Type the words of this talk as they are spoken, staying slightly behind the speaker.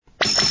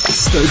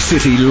Stoke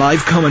City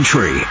live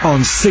commentary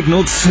on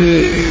Signal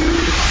 2.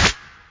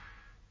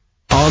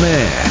 On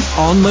air,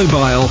 on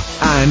mobile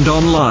and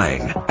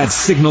online at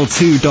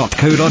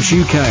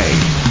signal2.co.uk.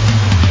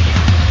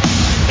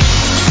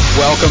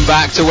 Welcome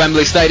back to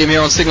Wembley Stadium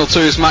here on Signal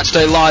 2's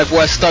Matchday Live,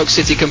 where Stoke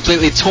City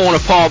completely torn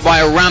apart by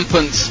a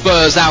rampant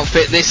Spurs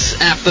outfit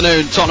this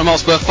afternoon. Tottenham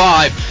Hotspur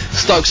 5,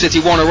 Stoke City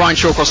 1. A Ryan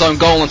Shawcross own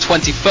goal on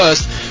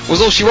 21st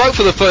was all she wrote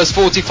for the first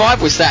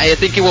 45. We sat here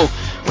thinking, well,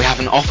 we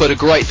haven't offered a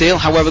great deal.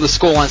 However, the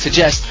scoreline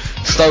suggests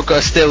Stoke are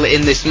still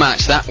in this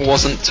match. That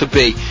wasn't to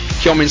be.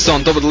 Heung-min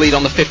Son doubled the lead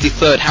on the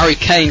 53rd. Harry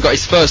Kane got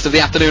his first of the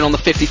afternoon on the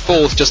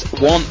 54th.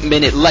 Just 1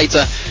 minute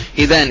later,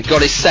 he then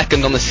got his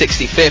second on the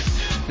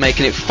 65th,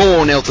 making it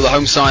 4-0 to the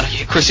home side.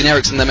 Christian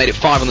Eriksen then made it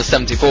 5 on the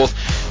 74th,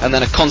 and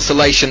then a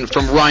consolation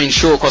from Ryan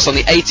Shawcross on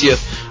the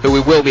 80th, who we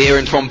will be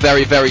hearing from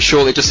very, very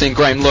shortly. Just seeing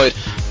Graham Lloyd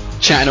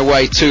chatting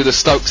away to the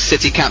Stoke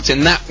City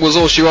captain. That was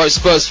all she wrote.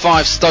 Spurs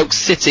 5, Stoke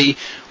City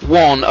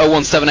 1.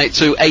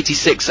 01782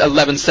 86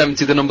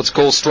 1170, the number to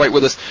call. Straight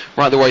with us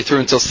right the way through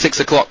until 6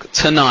 o'clock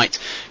tonight.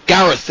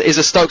 Gareth is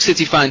a Stoke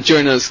City fan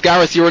joining us.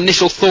 Gareth, your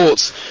initial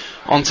thoughts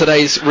on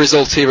today's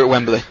result here at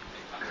Wembley?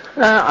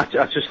 I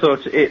just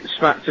thought it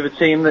smacked of a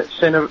team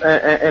that's in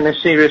a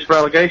serious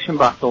relegation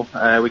battle.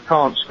 We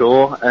can't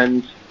score,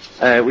 and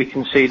we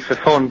concede for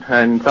fun,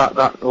 and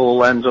that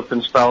all ends up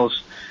and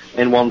spells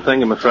in one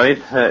thing, I'm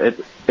afraid, at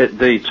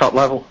the top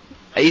level.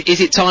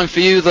 Is it time for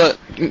you that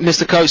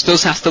Mr. Coates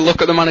does have to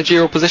look at the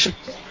managerial position?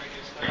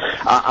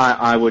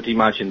 I would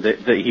imagine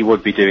that he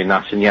would be doing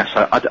that, and yes,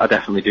 I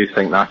definitely do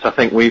think that. I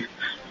think we've,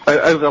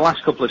 over the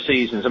last couple of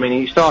seasons, I mean,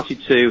 he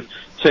started to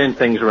turn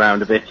things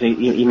around a bit.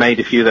 He made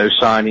a few of those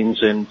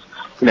signings, and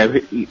you know,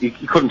 he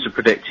couldn't have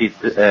predicted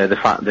the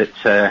fact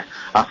that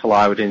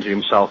Afellay would injure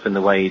himself in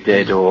the way he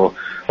did, or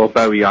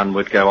Bojan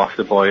would go off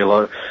the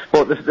boil.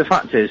 But the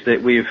fact is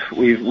that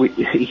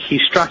he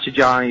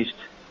strategised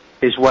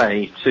his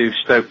way to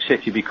Stoke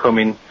City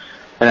becoming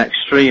an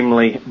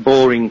extremely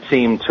boring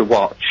team to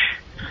watch,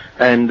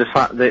 and the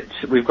fact that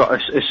we've got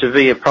a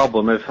severe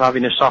problem of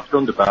having a soft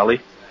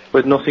underbelly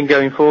with nothing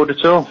going forward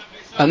at all.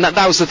 And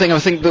that was the thing. I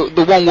think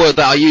the one word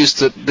that I used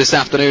this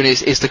afternoon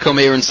is to come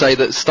here and say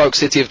that Stoke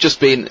City have just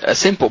been a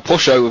simple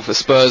pushover for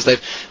Spurs.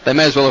 They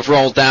may as well have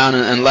rolled down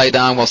and lay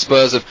down, while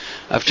Spurs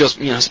have just,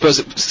 you know,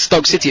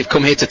 Stoke City have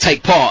come here to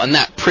take part, and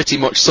that pretty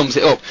much sums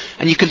it up.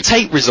 And you can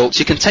take results,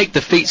 you can take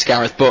defeats,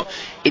 Gareth, but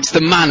it's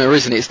the manner,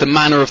 isn't it? It's the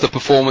manner of the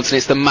performance, and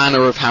it's the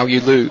manner of how you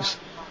lose.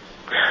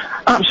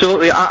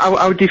 Absolutely.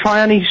 I would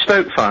defy any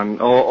Stoke fan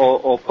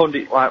or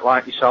pundit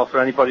like yourself or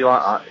anybody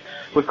like that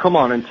would come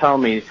on and tell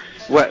me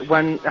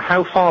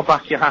how far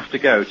back you have to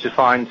go to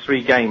find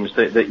 3 games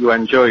that you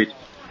enjoyed.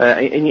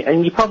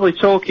 And you're probably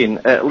talking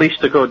at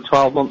least a good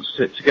 12 months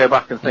to go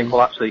back and think,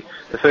 well, actually,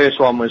 the first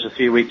one was a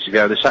few weeks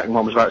ago, the second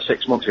one was about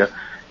 6 months ago.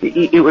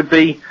 It would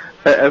be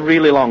a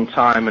really long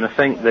time, and I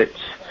think that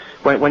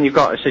when you've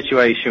got a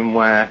situation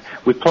where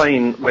we're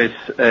playing with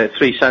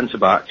 3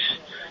 centre-backs,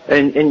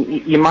 and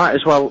you might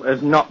as well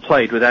have not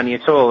played with any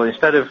at all.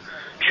 Instead of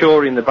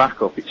shoring the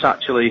back up, it's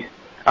actually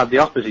had the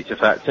opposite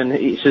effect, and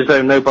it's as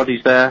though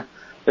nobody's there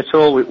at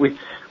all.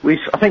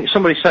 I think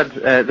somebody said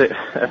that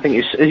I think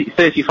it's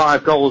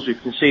 35 goals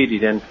we've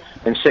conceded in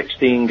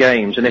 16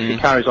 games, and if it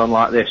carries on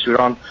like this, we're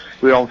on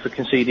for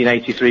conceding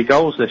 83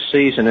 goals this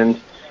season,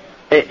 and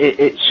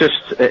it's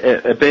just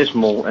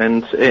abysmal,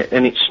 and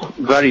it's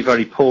very,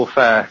 very poor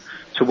fare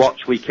to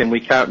watch week in,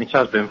 week out, and it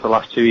has been for the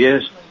last 2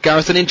 years.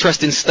 Gareth, an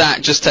interesting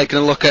stat, just taking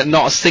a look at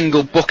not a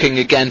single booking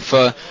again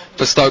for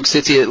Stoke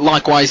City,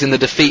 likewise in the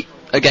defeat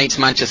against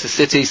Manchester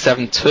City,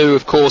 7-2,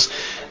 of course.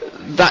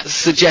 That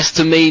suggests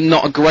to me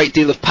not a great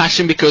deal of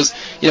passion, because,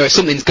 you know, if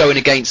something's going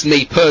against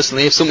me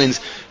personally, if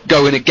something's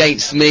going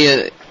against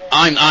me,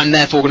 I'm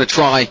therefore going to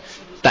try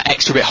that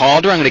extra bit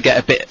harder. I'm going to get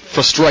a bit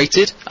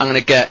frustrated. I'm going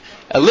to get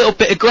a little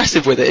bit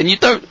aggressive with it. And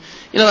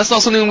that's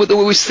not something that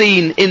we've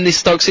seen in this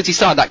Stoke City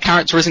side. That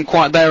character isn't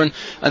quite there,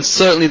 and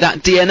certainly that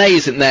DNA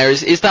isn't there.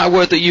 Is that a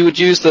word that you would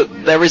use,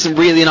 that there isn't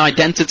really an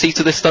identity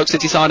to this Stoke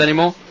City side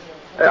anymore?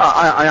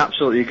 I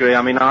absolutely agree.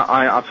 I mean,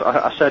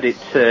 I said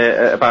it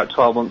about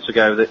 12 months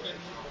ago that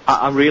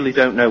I really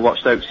don't know what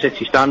Stoke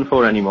City stand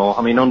for anymore.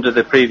 I mean, under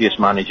the previous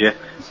manager,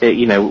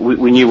 we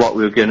knew what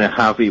we were going to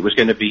have. It was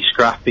going to be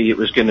scrappy, it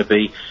was going to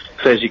be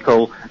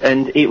physical,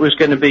 and it was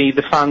going to be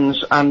the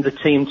fans and the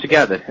team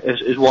together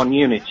as one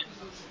unit.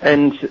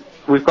 And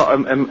we've got,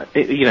 in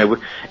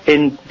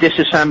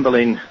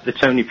disassembling the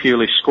Tony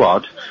Pulis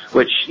squad,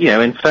 which,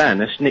 in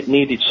fairness,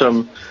 needed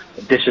some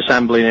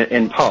disassembling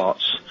in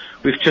parts,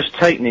 we've just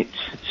taken it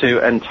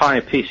to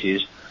entire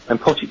pieces and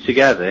put it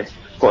together,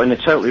 but in a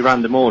totally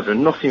random order,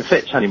 and nothing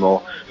fits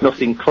anymore.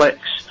 Nothing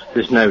clicks,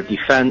 there's no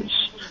defence,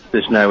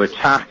 there's no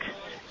attack.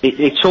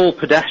 It's all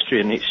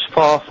pedestrian, it's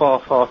far, far,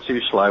 far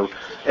too slow,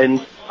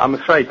 and I'm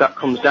afraid that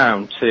comes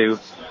down to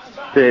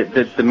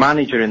the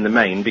manager in the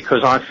main,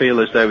 because I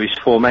feel as though his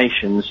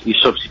formations, his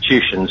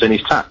substitutions and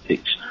his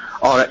tactics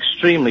are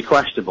extremely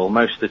questionable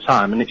most of the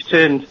time, and it's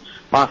turned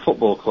my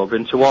football club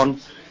into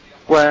one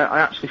where I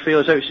actually feel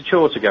as though it's a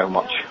chore to go and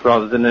watch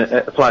rather than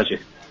a pleasure.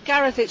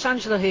 Gareth, it's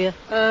Angela here.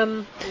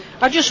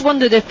 I just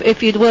wondered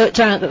if you'd worked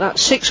out that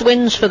that's 6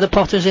 wins for the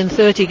Potters in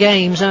 30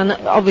 games, and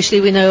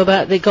obviously we know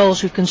about the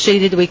goals we've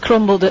conceded. We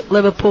crumbled at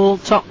Liverpool,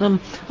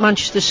 Tottenham,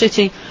 Manchester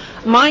City.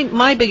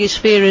 My biggest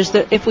fear is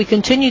that if we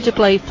continue to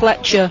play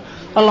Fletcher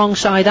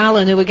alongside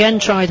Allen, who again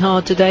tried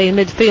hard today in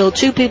midfield,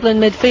 2 people in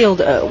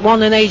midfield,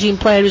 one an ageing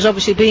player who's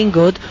obviously been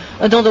good,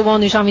 another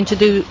one who's having to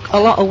do a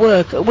lot of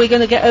work, we're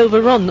going to get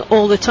overrun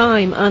all the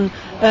time. And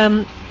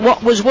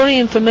what was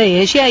worrying for me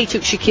is, he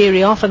took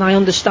Shaqiri off, and I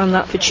understand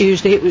that for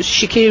Tuesday. It was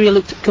Shaqiri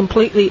looked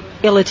completely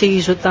ill at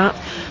ease with that.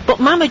 But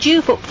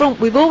Mamadou up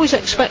front, we've always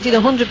expected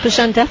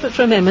 100% effort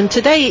from him, and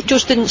today it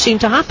just didn't seem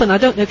to happen. I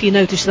don't know if you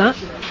noticed that.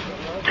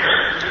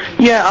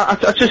 Yeah,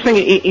 I just think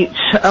it's.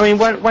 I mean,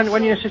 when you're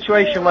in a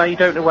situation where you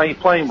don't know where you're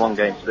playing one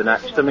game to the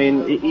next, I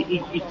mean,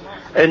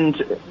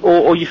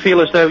 or you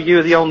feel as though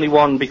you're the only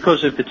one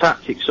because of the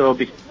tactics, or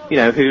who's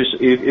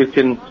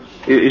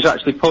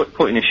actually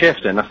putting a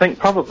shift in. I think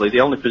probably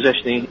the only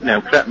position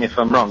correct me if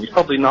I'm wrong, he's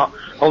probably not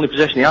only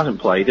position he hasn't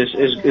played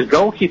is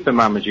goalkeeper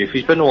Mamadou.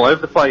 He's been all over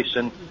the place,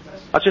 and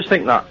I just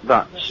think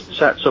that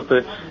sets up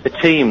a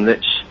team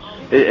that's.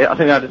 I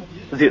think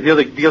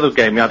the other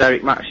game we had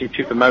Eric Maxey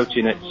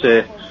promoting at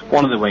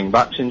one of the wing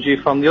backs and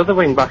Juve on the other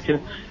wing back,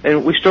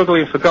 and we're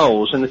struggling for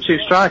goals, and the 2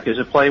 strikers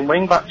are playing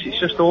wing backs. It's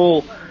just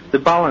all the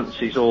balance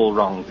is all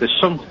wrong.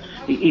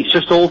 It's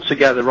just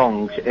altogether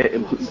wrong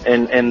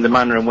in the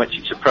manner in which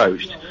it's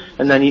approached,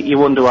 and then you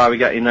wonder why we're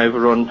getting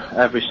overrun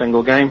every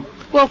single game.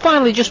 Well,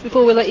 finally, just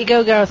before we let you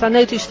go, Gareth, I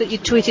noticed that you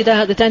tweeted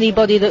out that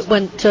anybody that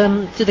went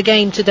to the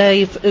game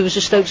today, if it was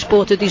a Stoke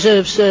supporter,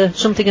 deserves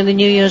something in the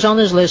New Year's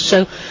honours list.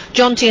 So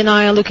Jonty and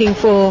I are looking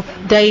for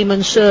Dame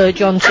and Sir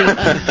Jonty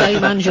and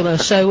Dame Angela.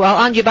 So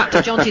I'll hand you back to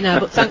Jonty now,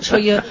 but thanks for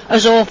your,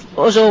 as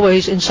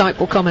always,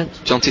 insightful comments.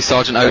 Jonty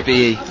Sargent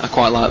OBE, I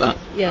quite like that.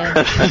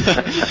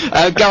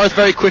 Yeah. Gareth,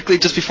 very quickly,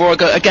 just before I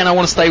go, again, I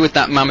want to stay with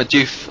that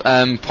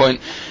Mamadou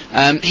point.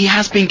 He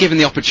has been given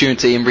the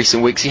opportunity in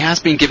recent weeks. He has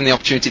been given the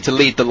opportunity to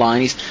lead the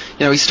line.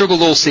 He's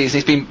struggled all season.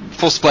 He's been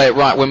forced to play at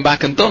right wing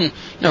back and done,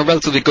 a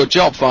relatively good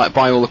job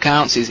by all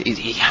accounts.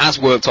 He has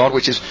worked hard,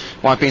 which is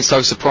why I've been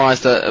so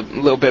surprised at a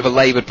little bit of a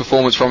laboured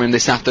performance from him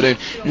this afternoon.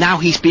 Now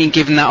he's being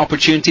given that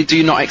opportunity. Do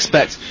you not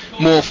expect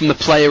more from the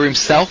player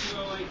himself?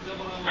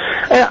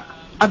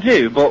 I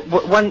do, but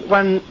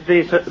when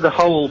the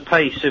whole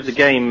pace of the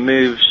game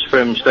moves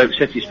from Stoke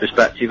City's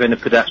perspective in a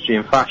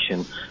pedestrian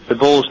fashion, the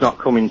ball's not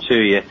coming to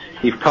you.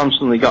 You've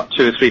constantly got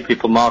 2 or 3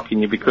 people marking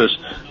you because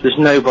there's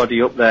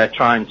nobody up there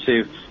trying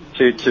to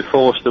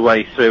force the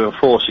way through and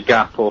force a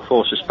gap or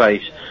force a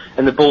space,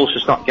 and the ball's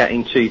just not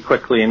getting to you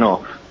quickly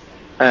enough.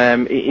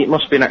 It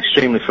must be an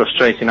extremely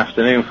frustrating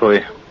afternoon for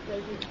you.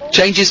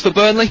 Changes for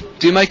Burnley?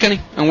 Do you make any?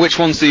 And which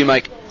ones do you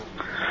make?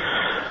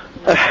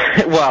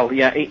 Well,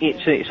 yeah,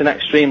 it's an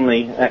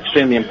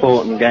extremely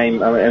important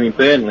game. I mean,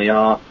 Burnley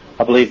are,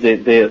 I believe,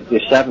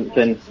 the 7th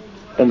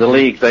in the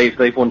league.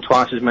 They've won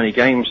twice as many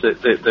games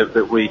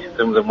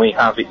than we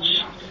have.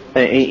 It's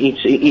and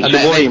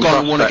they've gone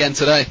and won again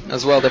today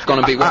as well. They've gone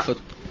and beat Watford.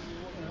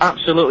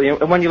 Absolutely,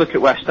 and when you look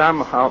at West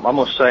Ham, I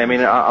must say, I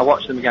mean, I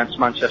watched them against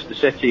Manchester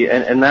City,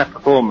 and their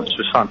performance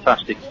was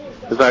fantastic.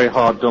 Very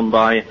hard done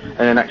by,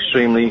 and an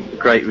extremely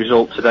great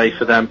result today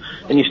for them.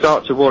 And you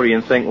start to worry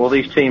and think, well,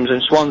 these teams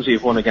in Swansea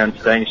have won again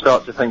today, and you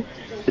start to think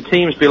the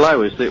teams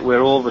below us that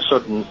we're all of a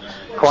sudden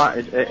quite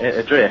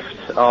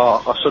adrift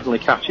are suddenly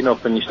catching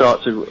up, and you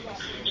start to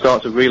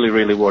really,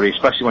 really worry,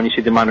 especially when you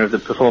see the manner of the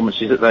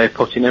performances that they're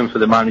putting in for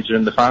the manager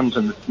and the fans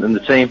and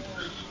the team.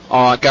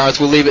 All right, Gareth,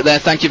 we'll leave it there.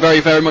 Thank you very,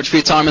 very much for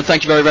your time, and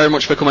thank you very, very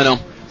much for coming on.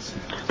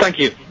 Thank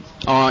you.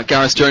 Alright,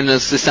 Gareth joining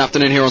us this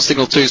afternoon here on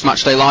Signal 2's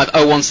Matchday Live.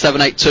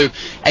 01782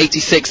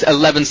 86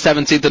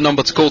 1170, the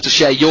number to call to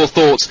share your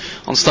thoughts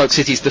on Stoke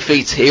City's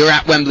defeat here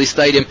at Wembley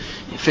Stadium.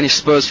 It finished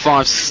Spurs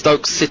 5,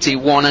 Stoke City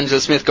 1. Angela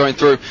Smith going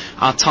through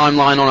our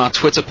timeline on our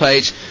Twitter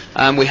page.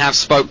 We have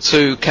spoke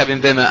to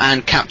Kevin Wimmer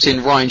and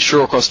Captain Ryan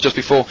Shawcross just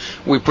before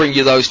we bring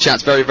you those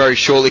chats very, very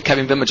shortly.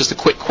 Kevin Wimmer, just a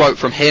quick quote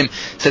from him,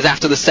 says,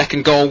 after the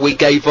second goal we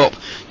gave up.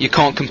 You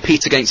can't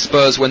compete against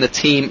Spurs when the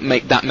team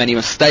make that many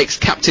mistakes.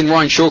 Captain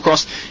Ryan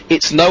Shawcross,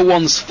 it's no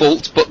one's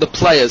fault but the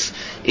players.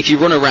 If you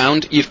run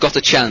around, you've got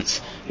a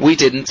chance. We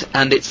didn't,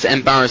 and it's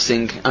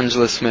embarrassing.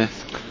 Angela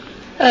Smith.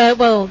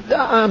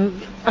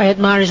 I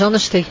admire his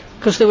honesty,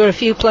 because there were a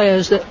few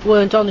players that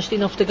weren't honest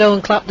enough to go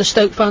and clap the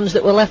Stoke fans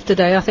that were left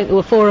today. I think there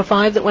were 4 or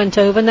 5 that went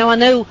over. Now, I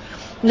know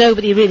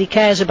nobody really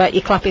cares about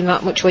you clapping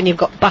that much when you've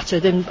got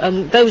battered,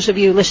 and those of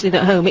you listening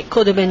at home, it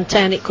could have been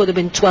 10, it could have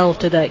been 12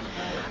 today.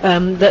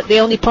 That the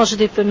only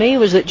positive for me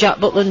was that Jack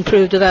Butland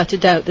proved without a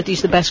doubt that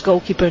he's the best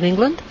goalkeeper in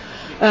England.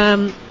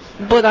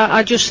 But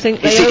I just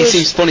think it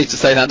seems funny to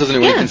say that, doesn't it,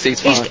 when he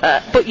concedes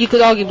 5? But you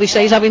could arguably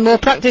say he's having more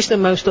practice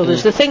than most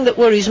others. The thing that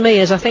worries me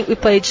is I think we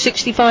played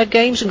 65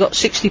 games and got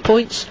 60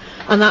 points,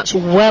 and that's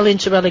well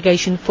into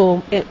relegation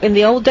form. In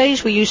the old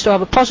days, we used to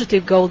have a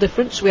positive goal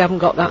difference. We haven't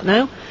got that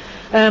now.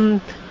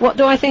 What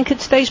do I think of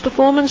today's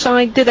performance?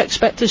 I did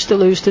expect us to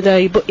lose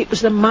today, but it was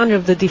the manner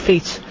of the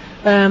defeat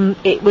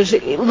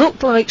It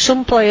looked like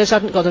some players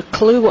hadn't got a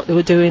clue what they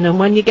were doing, and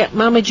when you get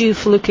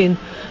Mamadou looking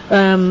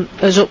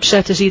as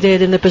upset as he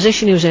did in the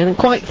position he was in, and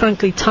quite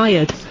frankly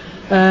tired,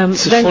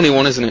 it's a funny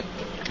one, isn't it?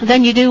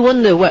 Then you do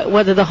wonder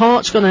whether the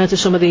heart's gone out of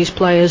some of these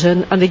players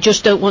and they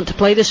just don't want to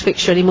play this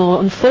fixture anymore.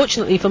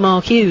 Unfortunately for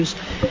Mark Hughes,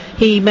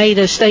 he made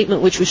a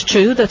statement which was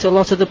true, that a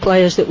lot of the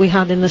players that we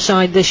had in the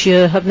side this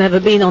year have never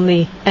been on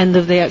the end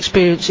of the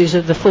experiences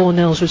of the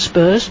 4-0s with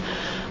Spurs.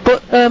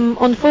 But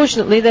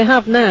unfortunately they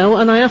have now,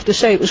 and I have to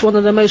say it was one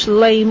of the most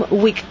lame,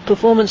 weak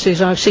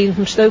performances I've seen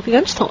from Stoke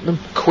against Tottenham.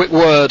 Quick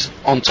word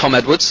on Tom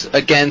Edwards,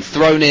 again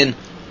thrown in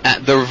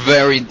at the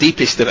very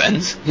deepest of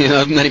ends. You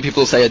know, many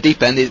people say a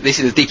deep end. This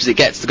is as deep as it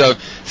gets to go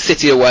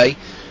City away.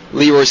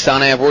 Leroy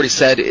Sané, I've already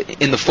said,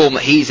 in the form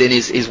that he's in,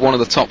 is one of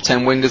the top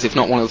 10 wingers, if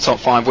not one of the top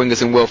 5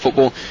 wingers in world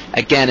football.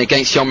 Again,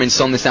 against Heung-min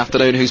Son this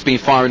afternoon, who's been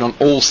firing on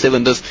all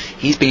cylinders.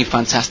 He's been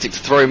fantastic. To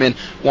throw him in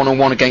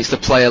one-on-one against a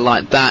player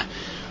like that,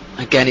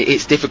 again,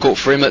 it's difficult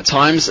for him at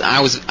times. I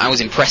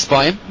was impressed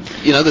by him.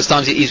 You know, there's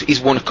times he's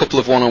won a couple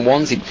of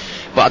one-on-ones,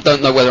 but I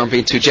don't know whether I'm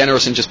being too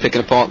generous and just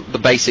picking apart the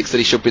basics that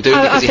he should be doing,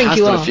 because he has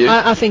done a few.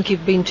 I think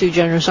you've been too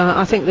generous.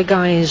 I think the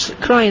guy is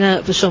crying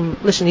out for some...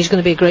 Listen, he's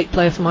going to be a great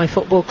player for my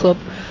football club,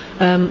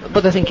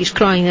 but I think he's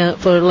crying out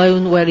for a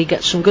loan where he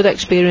gets some good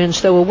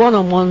experience. There were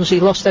one-on-ones, he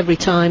lost every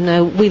time.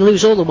 Now, we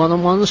lose all the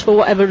one-on-ones for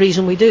whatever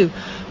reason we do,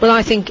 but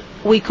I think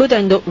we could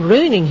end up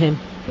ruining him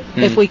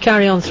if we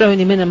carry on throwing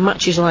him in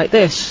matches like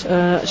this.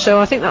 So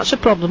I think that's a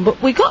problem.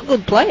 But we got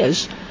good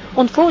players.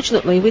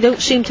 Unfortunately, we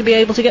don't seem to be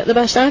able to get the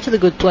best out of the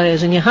good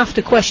players, and you have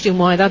to question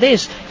why that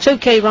is. It's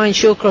okay, Ryan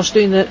Shawcross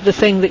doing the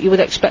thing that you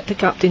would expect a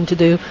captain to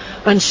do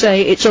and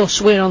say, it's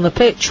us, we're on the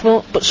pitch.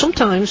 Well, but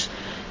sometimes,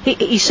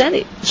 he said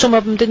it, some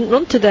of them didn't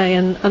run today,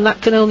 and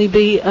that can only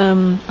be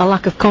a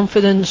lack of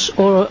confidence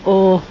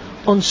or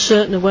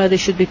uncertain of where they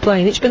should be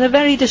playing. It's been a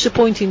very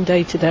disappointing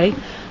day today.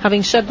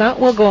 Having said that,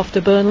 we'll go off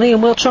to Burnley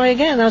and we'll try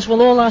again, as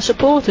will all our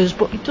supporters,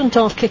 but it doesn't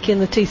half kick in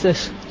the teeth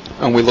us.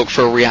 And we look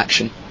for a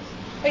reaction.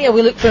 Yeah,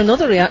 we look for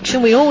another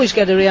reaction. We always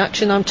get a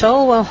reaction, I'm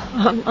told. Well,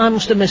 I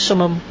must have missed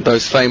some of them.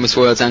 Those famous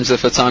words, Angela,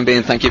 for the time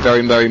being. Thank you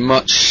very, very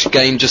much.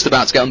 Game just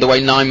about to get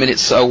underway, 9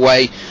 minutes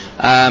away.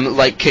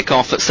 Late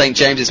kick-off at St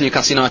James's,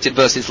 Newcastle United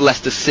versus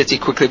Leicester City.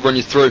 Quickly run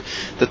you through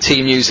the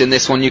team news in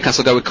this one.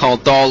 Newcastle go with Carl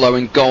Darlow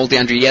in goal,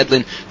 DeAndre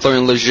Yedlin,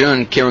 Florian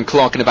Lejeune, Kieran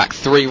Clark in the back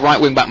three,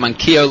 right wing-back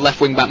Manquillo, left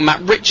wing-back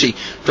Matt Ritchie,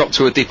 dropped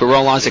to a deeper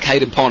role. Isaac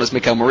Hayden partners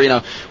Mikel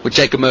Merino, with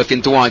Jacob Murphy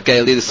and Dwight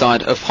Gale either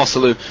side of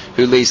Hosselu,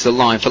 who leads the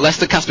line. For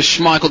Leicester, Casper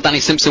Schmeichel, Danny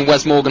Simpson,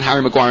 Wes Morgan,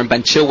 Harry Maguire and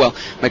Ben Chilwell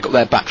make up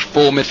their back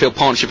four. Midfield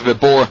partnership of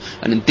Ibora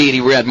and indeed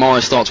Riyad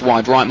Mahrez starts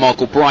wide right,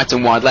 Michael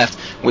Brighton wide left,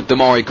 with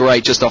Damari Gray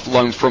just off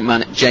loan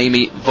frontman Jamie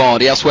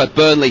Vardy. Elsewhere,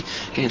 Burnley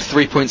getting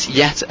 3 points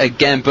yet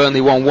again.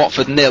 Burnley 1,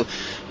 Watford 0.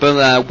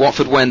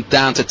 Watford went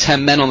down to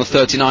 10 men on the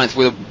 39th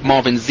with a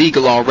Marvin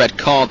Ziegler red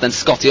card. Then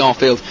Scotty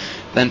Arfield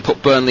then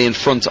put Burnley in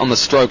front on the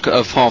stroke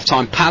of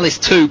half-time. Palace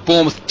 2,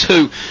 Bournemouth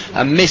 2.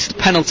 A missed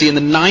penalty in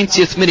the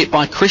 90th minute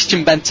by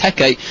Christian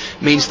Benteke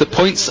means the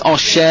points are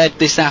shared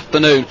this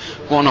afternoon.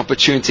 One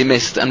opportunity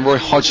missed, and Roy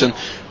Hodgson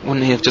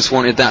wouldn't he have just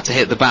wanted that to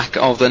hit the back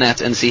of the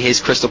net and see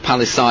his Crystal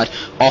Palace side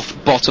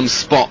off bottom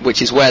spot,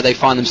 which is where they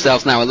find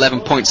themselves now.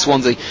 11 points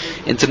Swansea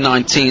into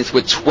 19th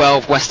with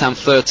 12, West Ham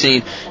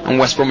 13 and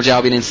West Bromwich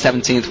Albion in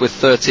 17th with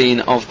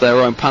 13 of their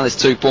own. Palace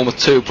 2, Bournemouth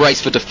 2.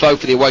 Brace for Defoe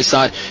for the away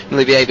side,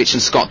 Milivojevic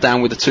and Scott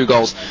down with the 2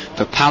 goals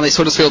for Palace.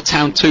 Huddersfield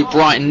Town 2,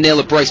 Brighton 0.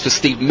 A brace for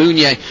Steve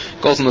Mounier,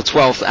 goals on the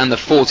 12th and the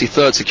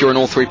 43rd, securing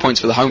all 3 points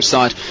for the home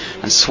side.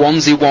 And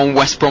Swansea 1,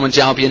 West Bromwich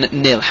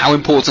Albion 0. How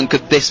important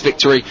could this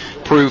victory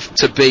prove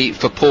to be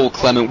for Paul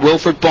Clement?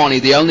 Wilfred Bonney,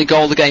 the only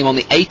goal of the game on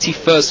the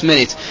 81st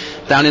minute.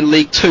 Down in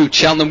League 2,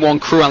 Cheltenham 1,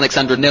 Crewe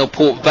Alexandra 0,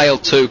 Port Vale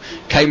 2,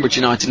 Cambridge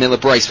United 0. A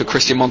brace for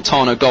Christian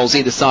Montano, goals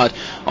either side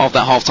of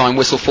that half-time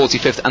whistle,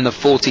 45th and the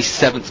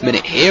 47th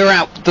minute. Here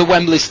at the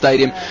Wembley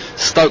Stadium,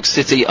 Stoke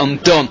City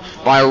undone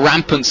by a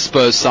rampant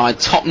Spurs side.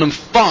 Tottenham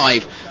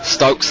 5,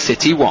 Stoke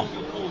City 1.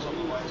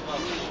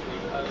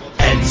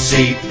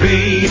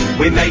 NCB,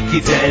 we make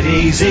it dead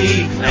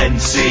easy.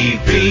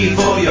 NCB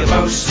for your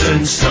post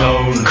and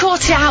stone.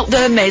 Cut out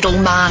the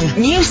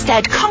middleman.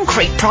 Newstead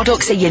Concrete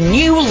Products are your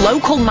new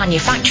local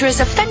manufacturers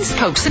of fence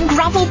posts and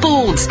gravel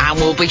boards, and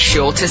we'll be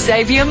sure to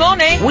save you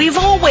money. We've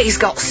always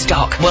got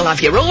stock. We'll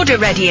have your order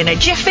ready in a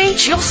jiffy.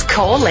 Just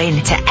call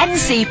in to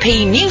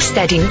NCP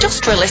Newstead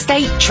Industrial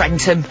Estate,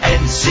 Trentham.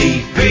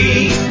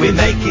 NCB, we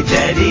make it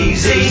dead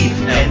easy.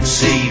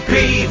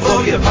 NCP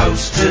for your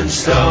post and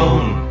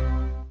stone.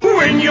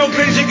 When your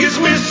glazing is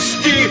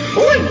misty,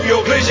 when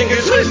your glazing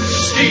is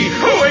misty,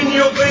 when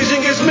your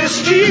glazing is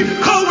misty,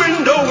 call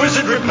Window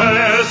Wizard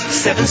Repairs.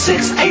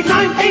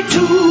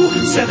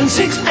 768982,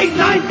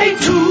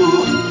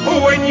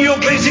 768982. When your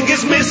glazing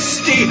is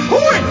misty,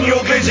 when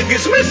your glazing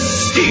is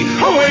misty,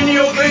 when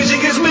your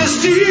glazing is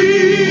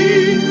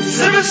misty,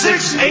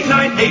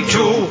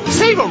 768982.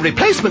 Save on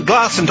replacement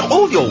glass and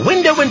all your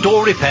window and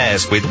door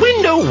repairs with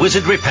Window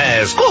Wizard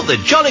Repairs. Call the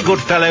jolly good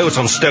fellows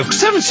on Stoke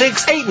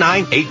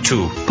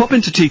 768982. Pop Pop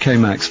into TK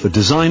Maxx for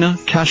designer,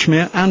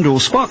 cashmere and or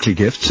sparkly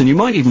gifts, and you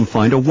might even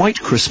find a white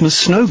Christmas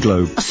snow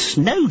globe. A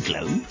snow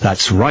globe?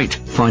 That's right.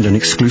 Find an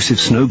exclusive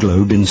snow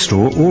globe in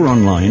store or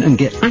online and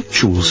get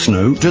actual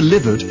snow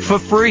delivered for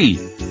free.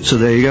 So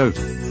there you go.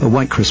 A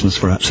white Christmas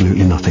for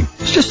absolutely nothing.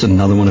 It's just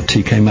another one of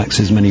TK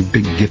Maxx's many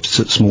big gifts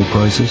at small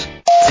prices.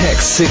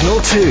 Text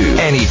Signal 2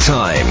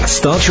 anytime.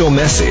 Start your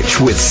message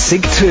with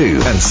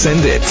SIG2 and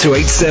send it to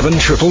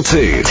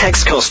 87222.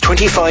 Text costs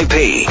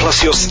 25p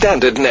plus your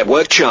standard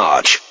network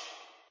charge.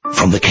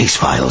 From the case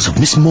files of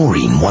Miss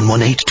Maureen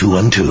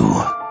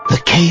 118212. The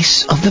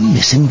case of the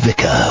missing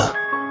vicar.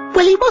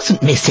 Well, he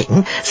wasn't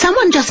missing.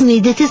 Someone just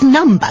needed his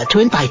number to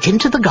invite him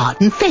to the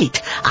garden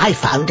fete. I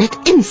found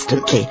it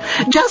instantly.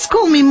 Just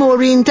call me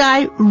Maureen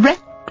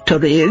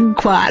Directory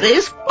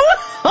Inquiries.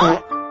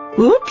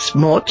 Oops,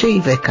 more tea,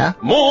 Vicar.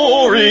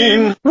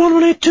 Maureen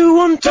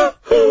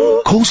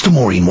 118212. Calls to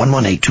Maureen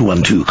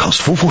 118212 cost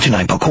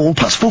 $4.49 per call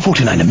plus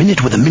 $4.49 a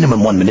minute with a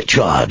minimum 1 minute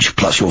charge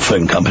plus your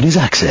phone company's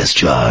access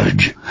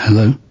charge.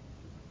 Hello?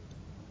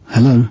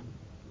 Hello?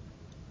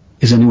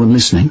 Is anyone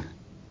listening?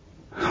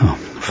 Oh,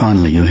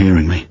 finally you're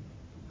hearing me.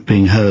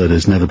 Being heard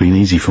has never been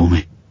easy for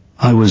me.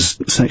 I was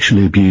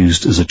sexually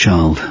abused as a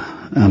child,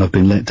 and I've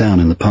been let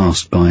down in the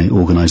past by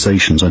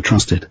organisations I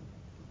trusted.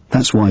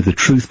 That's why the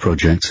Truth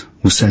Project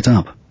was set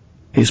up.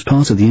 It's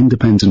part of the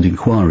independent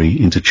inquiry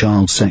into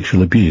child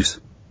sexual abuse,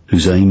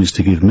 whose aim is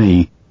to give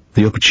me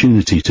the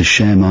opportunity to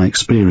share my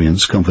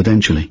experience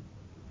confidentially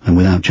and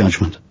without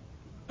judgment.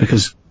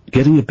 Because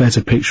getting a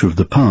better picture of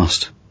the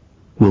past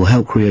will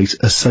help create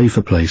a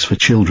safer place for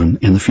children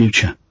in the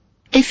future.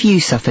 If you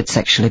suffered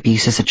sexual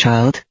abuse as a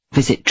child,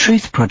 visit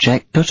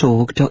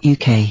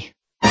truthproject.org.uk.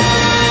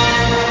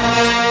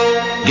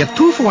 Get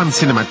 2-for-1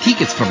 cinema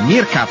tickets from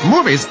Meerkat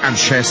Movies and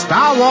share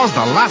Star Wars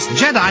The Last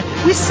Jedi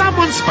with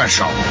someone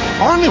special.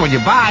 Only when you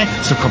buy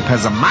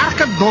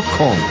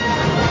superpezamarket.com.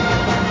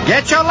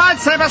 Get your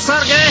lightsaber,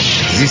 Sergey.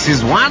 This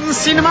is one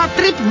cinema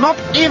trip not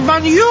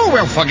even you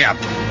will forget.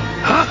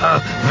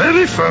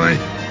 Very funny.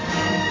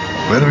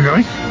 Where are we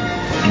going?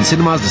 In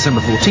cinemas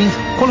December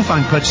 14th,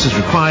 qualifying purchases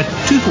required,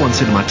 2-for-1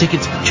 cinema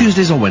tickets,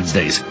 Tuesdays or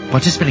Wednesdays.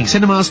 Participating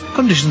cinemas,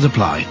 conditions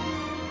apply.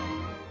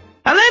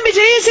 Hello, my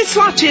dears, it's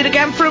Lot here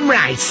again from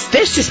Rice.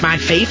 This is my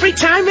favourite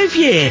time of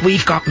year.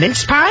 We've got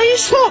mince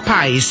pies, pork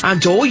pies,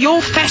 and all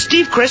your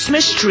festive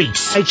Christmas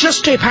treats. I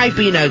just hope I've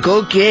been a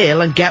good girl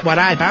and get what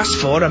I've asked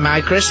for on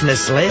my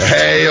Christmas list.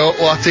 Hey up,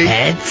 Lottie.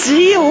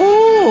 Edsy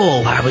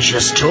all. I was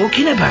just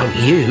talking about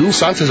you.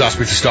 Santa's asked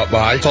me to stop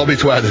by. Told me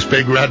to wear this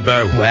big red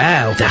bow.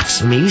 Well,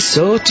 that's me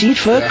sorted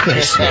for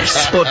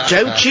Christmas. But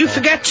don't you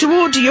forget to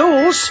order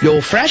yours.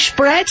 Your fresh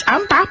bread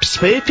and Bab's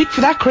perfect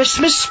for that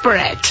Christmas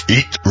spread.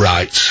 Eat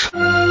right.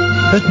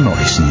 At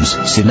Morrison's,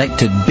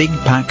 selected big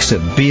packs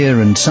of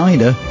beer and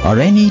cider are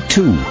any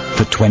two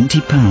for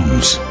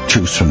 £20.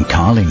 Choose from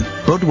Carling,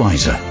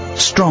 Budweiser,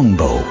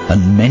 Strongbow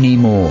and many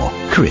more.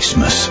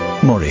 Christmas.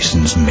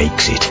 Morrison's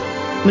makes it.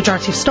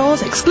 Majority of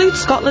stores exclude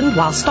Scotland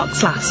while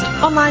stocks last.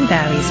 Online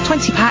varies.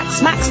 20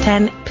 packs, max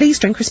 10. Please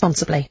drink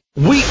responsibly.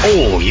 We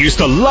all used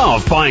to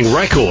love buying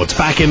records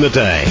back in the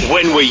day.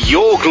 When were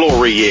your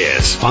glory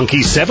years?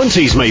 Funky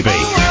 70s maybe.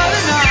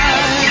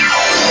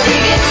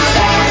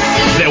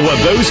 There were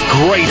those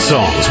great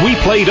songs we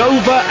played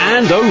over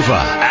and over,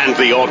 and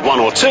the odd one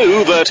or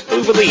two that,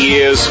 over the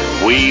years,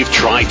 we've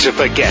tried to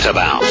forget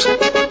about.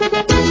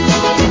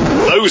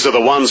 Those are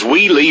the ones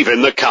we leave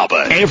in the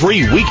cupboard.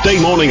 Every weekday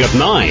morning at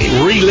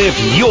 9, relive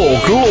your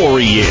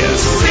glory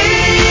years.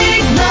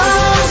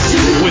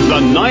 With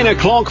the 9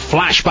 o'clock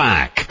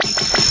flashback.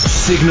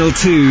 Signal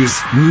 2's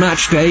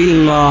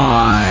Matchday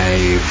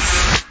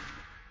Live.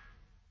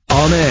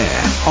 On air,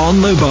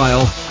 on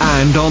mobile,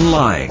 and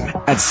online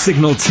at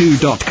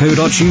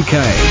signal2.co.uk.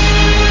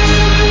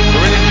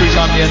 We're in it through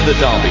time at the end of the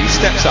derby. He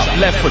steps up,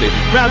 left-footed,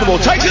 round the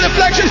ball, takes a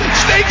deflection,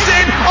 sneaks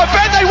in. I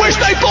bet they wish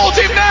they bought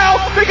him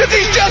now because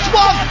he's just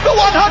won the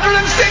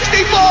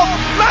 164th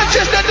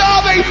Manchester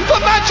derby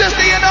for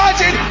Manchester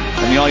United.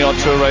 And Yaya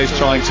Toure is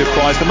trying to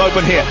prize them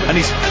open here, and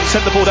he's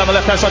sent the ball down the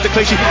left-hand side to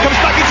Clichy. Comes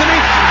back into the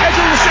edge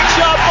of the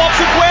 6-yard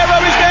box. Aguero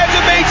is there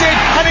to meet him,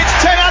 and it's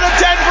 10 out of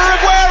 10 for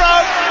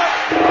Aguero.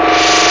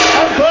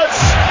 And puts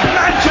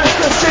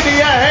Manchester City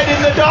ahead in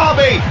the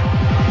derby.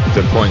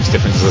 The points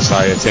difference, as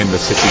I say, at end of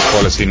City's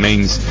quality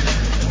means,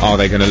 are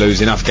they going to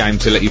lose enough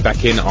games to let you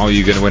back in? Are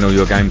you going to win all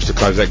your games to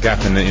close that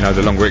gap? And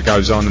the longer it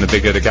goes on and the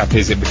bigger the gap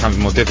is, it becomes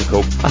more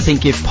difficult. I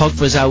think if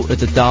Pogba's out at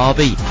the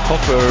derby,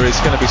 Pogba is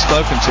going to be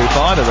spoken to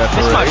by the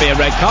referee. This might be a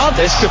red card.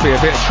 This could be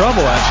a bit of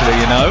trouble, actually.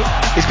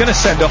 He's going to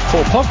send off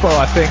Paul Pogba,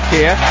 I think,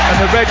 here, and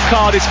the red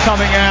card is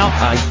coming out.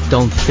 I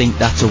don't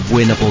think that's a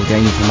winnable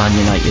game for Man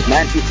United.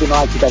 Manchester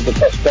United have the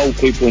best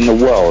goalkeeper in the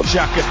world.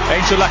 Xhaka,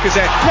 Angel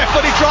Lacazette,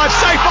 left-footed drive,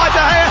 saved by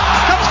De Gea,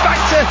 comes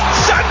back to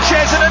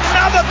Sanchez, and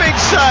another big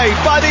save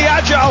by the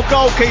agile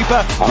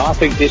goalkeeper. And I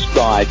think this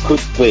guy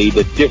could be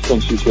the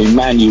difference between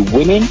Man U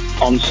winning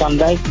on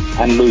Sunday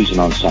and losing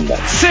on Sunday.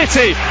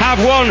 City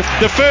have won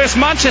the first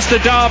Manchester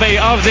derby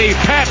of the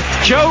Pep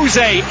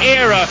Jose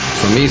era.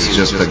 For me, it's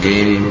just a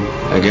game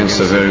against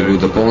a very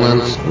good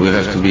opponent. We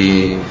have to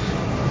be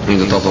in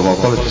the top of our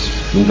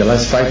qualities. In the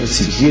last 5 or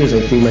 6 years,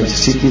 I think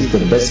Manchester City is the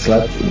best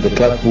club, the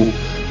club who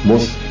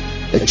most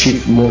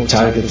achieve more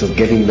targets of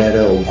getting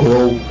better or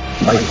grow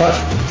by far.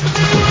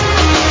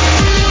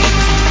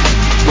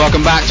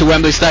 Welcome back to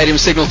Wembley Stadium.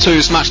 Signal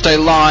 2's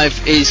Matchday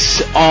Live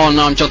is on.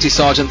 I'm John T.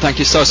 Sargent. Thank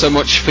you so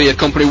much for your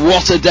company.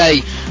 What a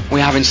day we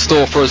have in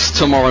store for us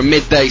tomorrow.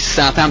 Midday,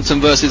 Southampton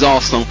versus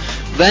Arsenal.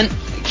 Then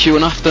cue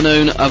an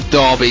afternoon of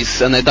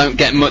derbies, and they don't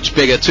get much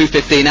bigger.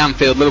 2:15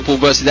 Anfield, Liverpool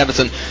versus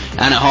Everton,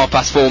 and at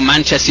 4:30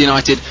 Manchester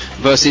United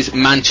versus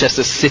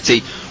Manchester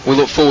City. We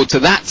look forward to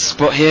that,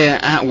 but here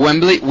at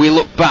Wembley we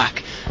look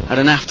back at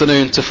an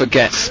afternoon to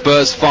forget.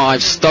 Spurs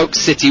 5, Stoke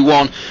City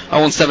 1.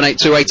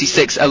 01782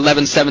 86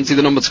 1170,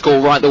 the number to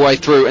call right the way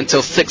through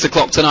until 6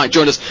 o'clock tonight.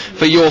 Join us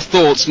for your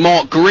thoughts.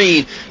 Mark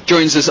Green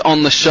joins us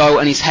on the show,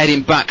 and he's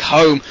heading back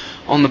home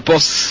on the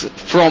bus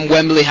from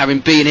Wembley, having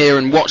been here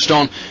and watched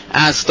on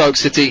as Stoke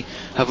City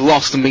have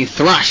lost and been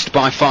thrashed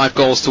by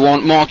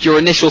 5-1. Mark, your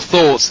initial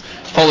thoughts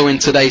following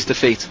today's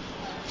defeat?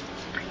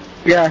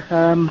 Yeah,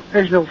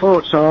 initial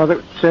thoughts are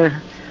that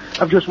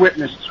I've just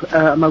witnessed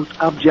a most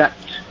abject,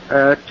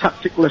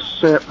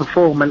 tacticless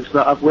performance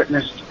that I've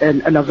witnessed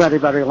in a very,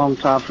 very long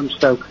time from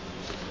Stoke.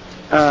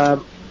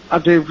 I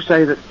do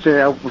say that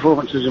our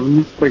performances have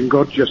not been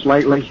good just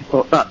lately,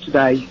 but that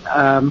today,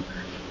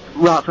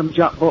 right from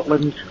Jack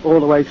Butland all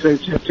the way through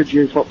to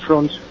Duke up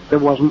front, there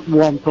wasn't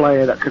one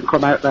player that could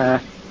come out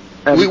there.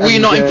 Were you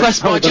not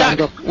impressed by Jack?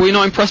 Were you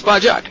not impressed by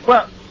Jack?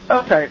 Well,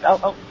 okay,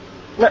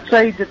 let's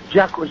say that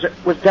Jack was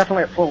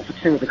definitely at fault for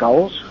 2 of the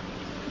goals.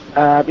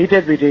 He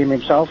did redeem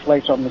himself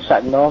late on the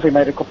second half. He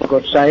made a couple of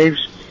good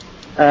saves.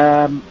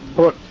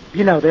 But,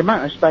 you know, the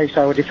amount of space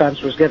our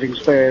defence was giving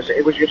Spurs,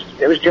 it was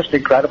just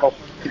incredible.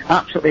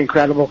 Absolutely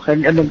incredible.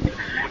 And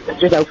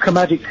you know,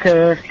 comedic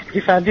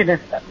defending,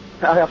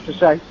 I have to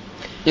say.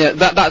 Yeah,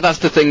 that's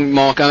the thing,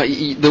 Mark.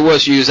 The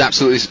words you use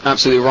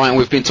absolutely right, and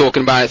we've been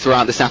talking about it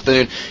throughout this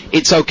afternoon.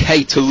 It's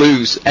okay to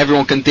lose.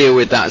 Everyone can deal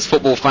with that. As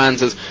football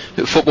fans, as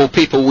football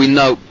people, we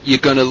know you're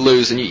going to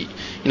lose, and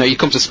you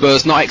come to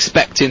Spurs not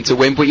expecting to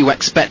win, but you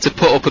expect to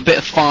put up a bit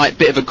of fight,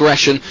 bit of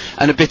aggression,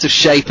 and a bit of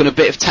shape and a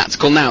bit of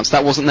tactical nous.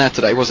 That wasn't there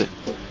today, was it?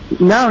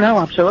 No,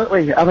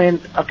 absolutely. I mean,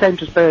 I came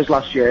to Spurs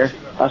last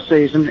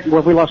season.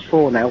 Well, we lost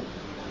 4-0.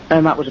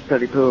 And that was a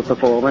pretty poor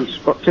performance.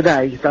 But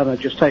today, Donna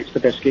just takes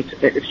the biscuit.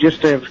 It's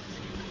just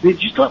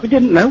like we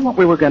didn't know what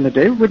we were going to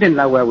do. We didn't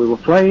know where we were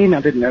playing. I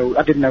didn't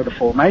know the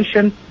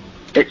formation.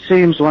 It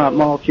seems like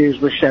Mark Hughes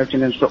was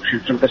shouting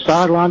instructions from the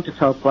sideline to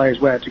tell players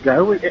where to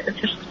go. It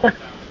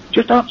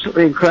just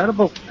absolutely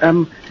incredible.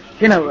 You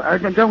know,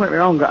 don't get me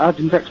wrong. I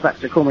didn't expect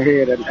to come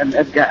here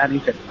and get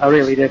anything. I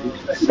really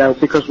didn't. No,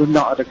 because we've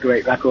not had a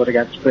great record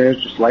against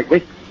Spurs just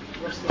lately.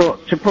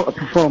 But to put a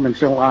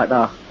performance in like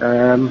that,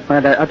 and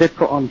I did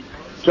put on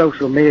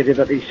social media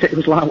that it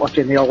was like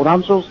watching the old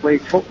Hansels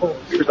League football.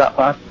 It was that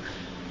bad.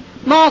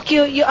 Mark,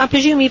 I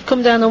presume you've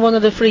come down on one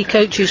of the free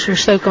coaches from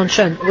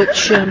Stoke-on-Trent,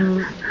 which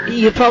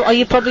are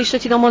you probably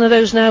sitting on one of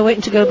those now,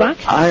 waiting to go back?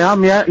 I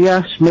am,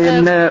 yes. Me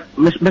and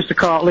Mr.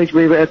 Cartledge,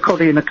 we were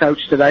cutting a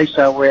coach today,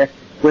 so we're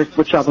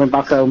travelling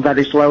back home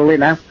very slowly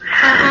now.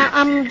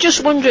 I'm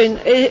just wondering,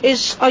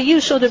 are you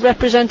sort of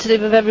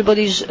representative of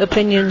everybody's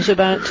opinions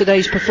about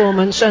today's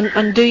performance,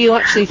 and do you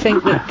actually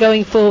think that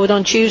going forward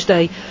on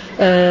Tuesday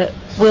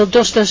we'll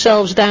dust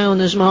ourselves down,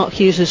 as Mark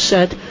Hughes has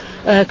said?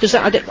 Because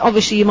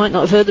obviously you might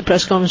not have heard the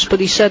press conference, but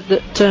he said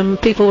that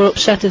people were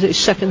upset at his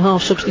second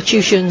half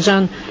substitutions,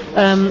 and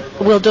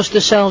we'll dust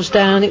ourselves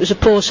down. It was a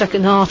poor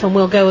second half, and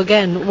we'll go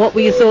again. What are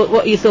your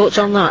thoughts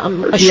on that?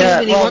 I'm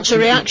assuming he wants a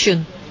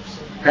reaction.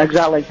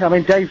 Exactly. I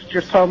mean, Dave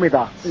just told me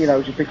that, you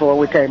know, just before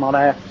we came on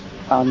air,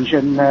 and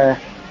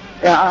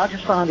I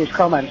just find his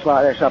comments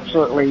like this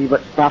absolutely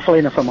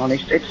baffling, if I'm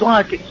honest. It's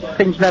like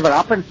things never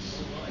happen.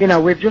 You know,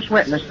 we've just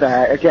witnessed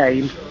there a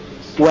game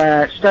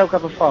where Stoke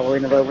have a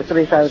following of over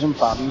 3,000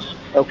 fans.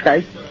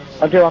 Okay,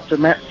 I do have to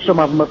admit some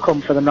of them have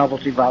come for the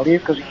novelty value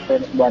because it's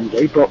been at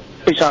Wembley, but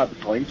beside the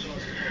point.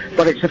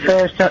 But it's the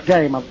first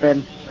game I've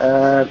been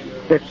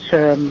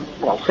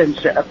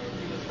since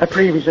a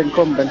previous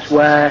incumbent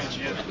where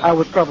I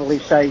would probably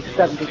say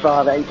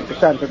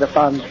 75-80% of the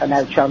fans are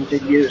now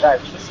chanting "use out"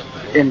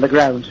 in the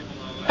ground.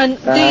 And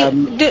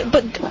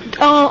but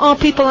are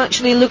people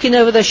actually looking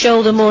over their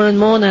shoulder more and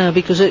more now?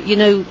 Because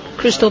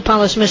Crystal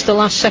Palace missed the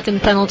last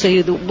second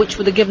penalty, which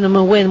would have given them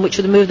a win, which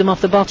would have moved them off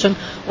the bottom.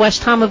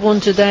 West Ham have won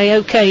today.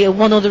 Okay,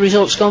 one other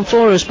result's gone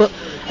for us, but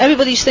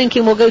everybody's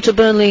thinking we'll go to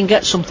Burnley and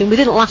get something. We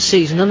didn't last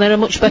season, and they're a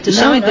much better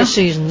side this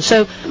season.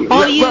 So,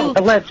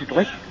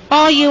 allegedly,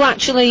 are you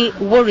actually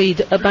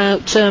worried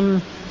about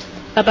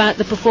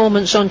the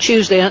performance on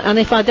Tuesday? And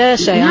if I dare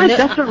say,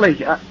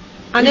 definitely.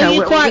 I know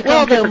you quite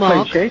well, though,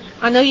 Mark.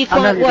 I know you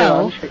quite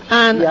well,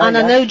 and I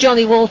know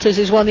Johnny Walters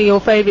is one of your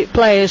favourite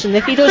players, and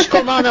if he does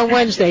come on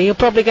Wednesday, he'll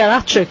probably get a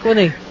hat-trick, won't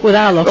he, with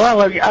our luck?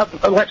 Well,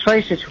 let's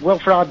face it, Will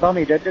Fried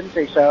Bonnie did, didn't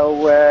he?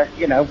 So,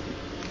 you know,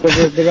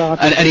 there are...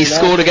 and he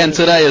scored again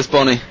today as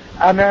Bonnie.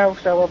 I know,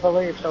 so I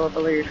believe.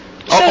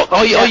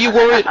 Are you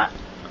worried?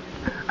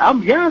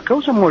 Yeah, of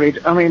course I'm worried.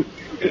 I mean,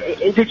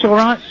 it's all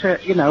right to,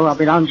 you know, I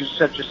mean, Andrew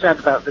just said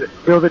about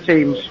the other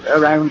teams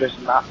around us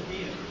and that,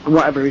 and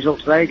whatever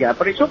results they get,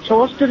 but it's up to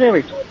us to do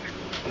it.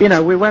 You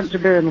know, we went to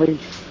Burnley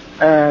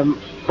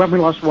when we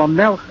lost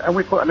 1-0, and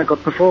we put in a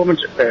good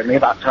performance at Burnley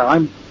at that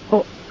time,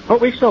 but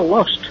we still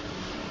lost.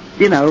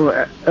 You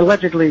know,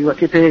 allegedly we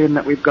keep hearing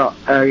that we've got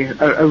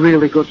a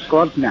really good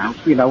squad now.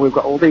 You know, we've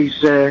got all these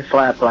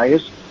flair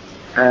players,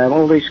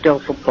 all these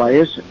skillful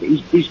players.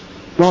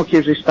 Mark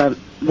Hughes has spent,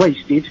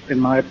 wasted,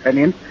 in my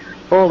opinion,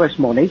 all this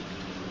money,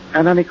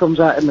 and then he comes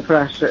out in the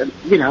press, and,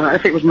 you know,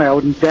 if it was me I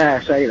wouldn't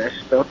dare say this,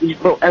 but he's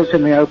put out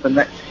in the open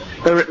that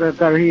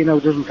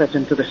Berahino doesn't fit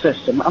into the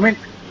system. I mean,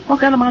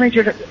 what kind of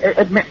manager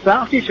admits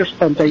that? He's just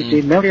spent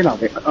 18 million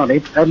on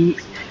it, and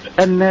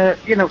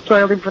you know,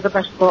 trailed him for the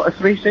best part of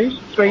 3 years.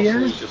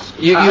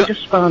 I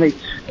just find it,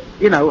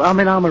 you know, I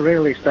mean, I'm a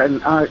realist,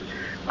 and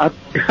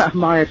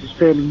my head is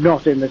firmly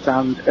not in the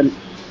sand, and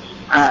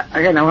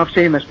you know, I've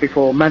seen this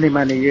before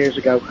many years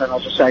ago, and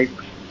I'll just say,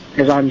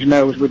 as Ange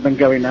knows, we've been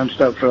going down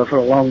Stoke for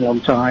a long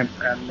time,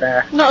 and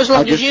not as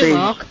long as you,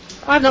 Mark.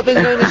 I've not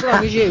been going as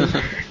long as you.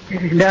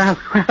 No,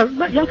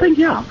 I think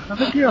you have.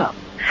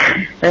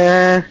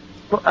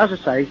 But as I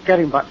say,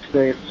 getting back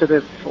to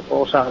the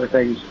football side of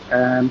things,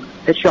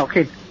 it's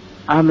shocking,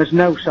 and there's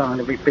no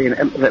sign of it being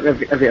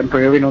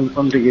improving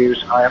under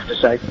Hughes, I have to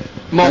say.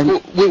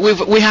 Mark,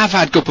 we have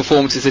had good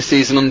performances this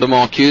season under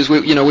Mark Hughes.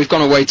 We've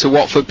gone away to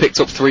Watford, picked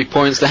up 3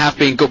 points. There have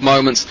been good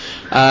moments,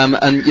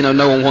 and you know,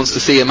 no one wants to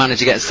see a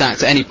manager get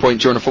sacked at any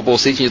point during a football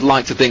season. You'd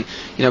like to think,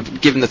 you know,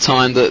 given the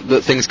time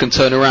that things can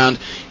turn around.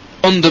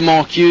 Under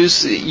Mark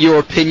Hughes, your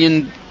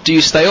opinion, do you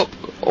stay up,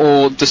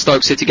 or does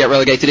Stoke City get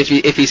relegated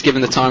if he's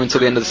given the time until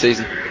the end of the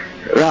season?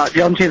 Right,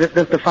 Jonty,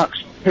 the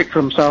facts speak for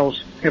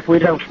themselves. If we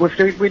don't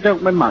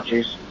win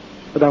matches,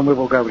 then we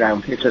will go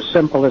down. It's as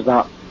simple as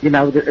that. You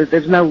know,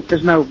 there's no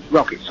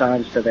rocket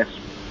science to this.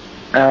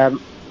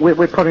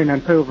 We're putting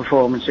in poor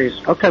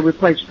performances. Okay, we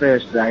played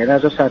Spurs today, and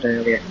as I said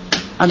earlier,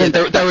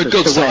 they're a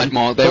good side,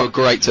 Mark. They were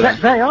great today.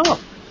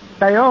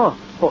 They are.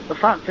 But the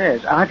fact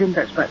is, I didn't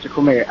expect to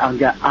come here and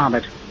get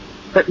hammered.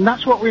 But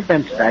that's what we've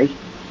been today.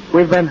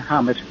 We've been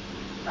hammered.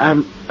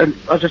 And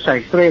as I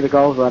say, 3 of the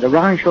goals, we had a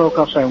Ryan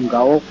Shawcroft's own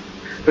goal.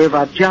 We've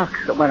had Jack,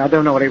 when I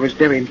don't know what he was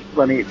doing,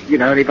 when he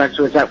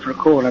eventually was out for a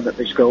corner that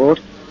they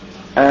scored.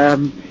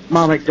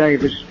 Mark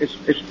Davis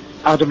is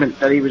adamant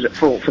that he was at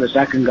fault for the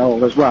second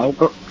goal as well.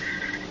 But,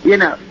 you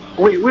know,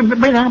 we've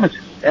been hammered.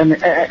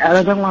 And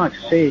I don't like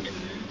to see it.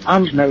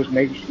 Ange knows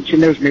me. She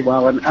knows me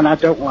well. And I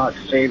don't like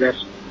to see this.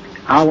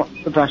 I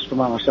want the best from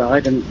our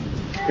side. And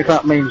if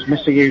that means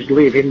Mr. Hughes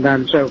leaving,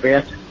 then so be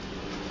it.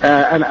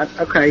 And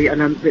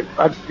then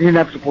the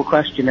inevitable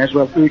question is,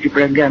 well, who do you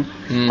bring in?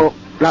 But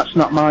that's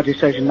not my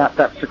decision.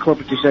 That's the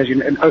club's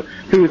decision, and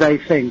who they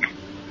think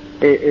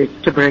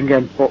to bring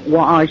in. But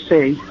what I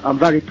see, I'm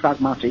very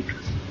pragmatic.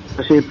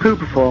 I see poor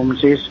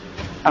performances.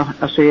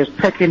 I see us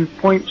picking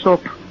points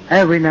up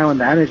every now and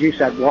then, as you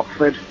said,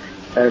 Watford,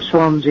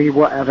 Swansea,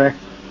 whatever.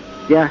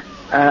 Yeah,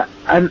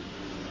 and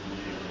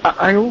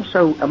I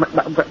also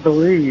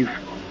believe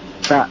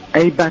that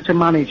a better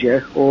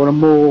manager or a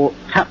more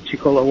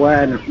tactical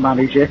aware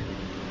manager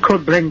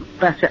could bring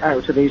better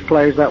out of these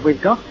players that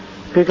we've got,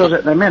 because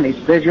at the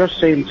minute they just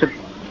seem to,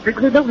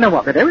 they don't know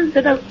what they're doing.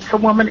 They don't,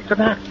 from 1 minute to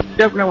the next, they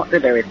don't know what they're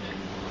doing.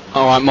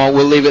 Alright, Mark,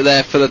 we'll leave it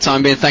there for the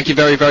time being. Thank you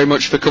very, very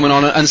much for coming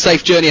on, and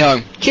safe journey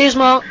home. Cheers,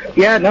 Mark.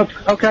 Yeah, no,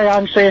 okay,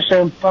 I'll see you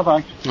soon.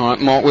 Bye-bye. Alright,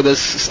 Mark with us,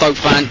 Stoke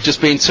fan,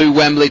 just been to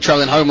Wembley,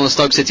 travelling home on the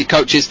Stoke City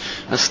coaches,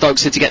 and Stoke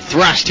City get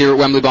thrashed here at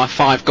Wembley by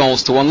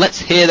 5-1. Let's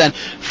hear then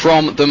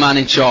from the man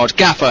in charge.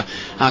 Gaffer,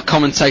 our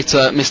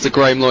commentator, Mr.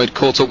 Graham Lloyd,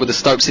 caught up with the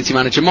Stoke City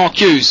manager, Mark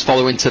Hughes,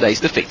 following today's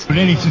defeat. We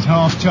were in it at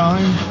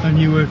half-time, and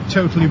you were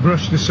totally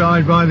brushed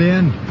aside by the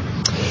end.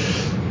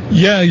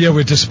 Yeah,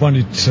 we're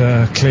disappointed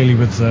clearly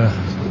with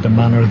the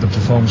manner of the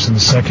performance in the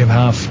second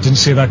half. Didn't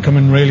see that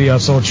coming really. I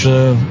thought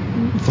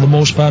for the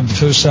most part the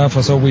first half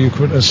I thought we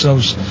acquitted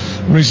ourselves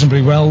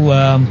reasonably well.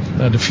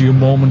 Had a few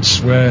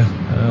moments where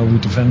we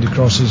defended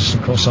crosses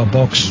across our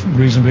box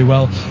reasonably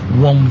well.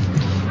 One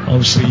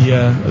obviously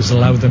has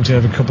allowed them to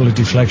have a couple of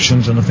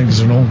deflections, and I think it's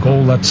an own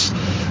goal that's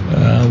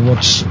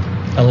what's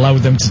allowed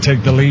them to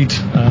take the lead.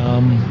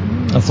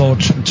 I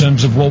thought in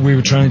terms of what we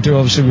were trying to do,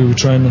 obviously we were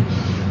trying to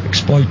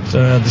exploit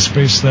the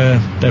space their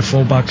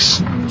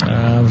fullbacks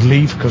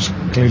leave, because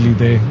clearly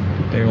they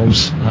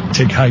always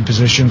take high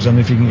positions, and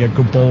if you can get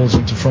good balls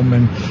into front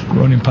men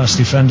running past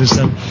defenders,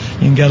 then you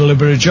can get a little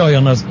bit of joy.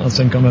 And I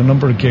think on a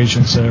number of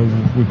occasions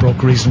we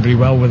broke reasonably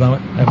well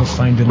without ever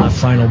finding that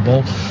final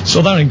ball,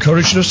 so that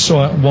encouraged us.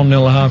 So at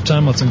 1-0 at half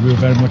time I think we were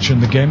very much in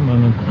the game,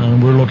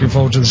 and we were looking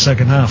forward to the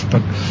second half.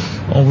 But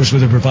always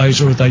with a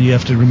proviso that you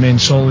have to remain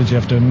solid. You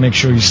have to make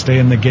sure you stay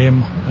in the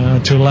game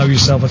to allow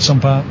yourself at some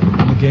part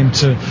in the game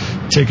to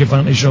take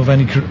advantage of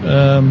any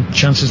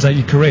chances that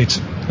you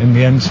create. In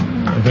the end,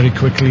 very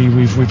quickly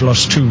we've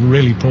lost 2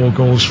 really poor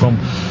goals from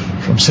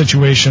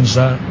situations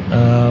that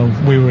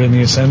we were in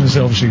the ascendancy.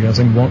 Obviously, I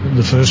think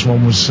the first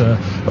one was a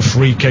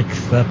free kick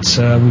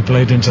that we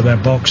played into their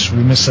box.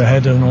 We missed the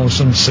header, and all of a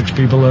sudden 6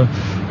 people are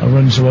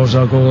running towards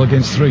our goal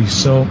against 3.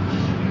 So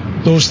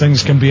those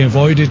things can be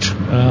avoided.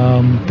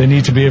 They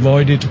need to be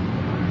avoided.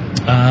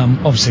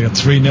 Obviously at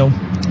 3-0,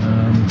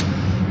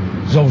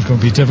 it's always going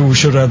to be difficult. We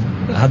should have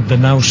had the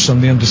nous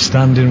and the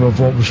understanding of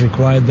what was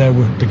required there.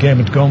 The game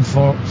had gone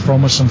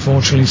from us,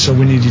 unfortunately, so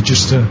we needed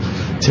just to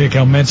take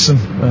our medicine,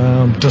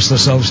 dust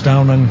ourselves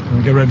down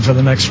and get ready for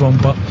the next one,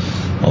 but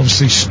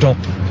obviously stop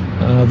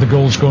the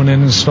goals going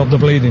in and stop the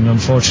bleeding.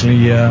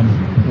 Unfortunately,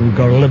 we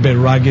got a little bit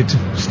ragged,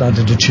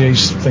 started to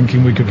chase,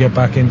 thinking we could get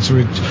back into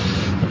it.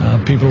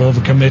 People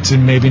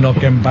overcommitting, maybe not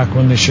getting back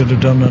when they should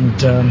have done, and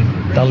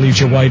that leaves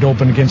you wide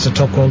open against a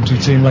top quality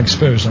team like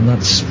Spurs, and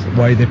that's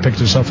why they picked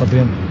us off at the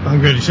end.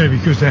 I'm going to say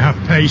because they have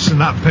pace, and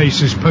that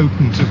pace is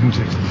potent, isn't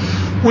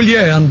it? Well,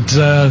 yeah, and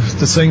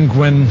the thing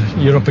when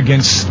you're up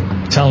against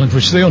talent,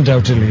 which they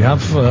undoubtedly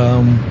have,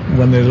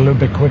 when they're a little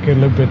bit quicker, a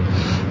little bit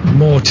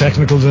more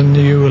technical than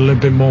you, a little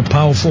bit more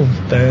powerful,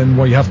 then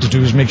what you have to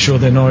do is make sure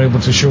they're not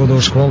able to show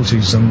those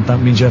qualities, and that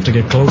means you have to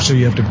get closer,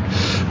 you have to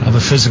have a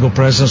physical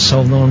presence,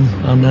 hold on,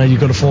 and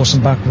you've got to force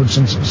them backwards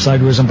and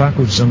sideways and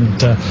backwards.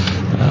 And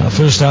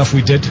first half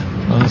we did.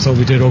 I thought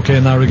we did okay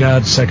in that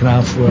regard. Second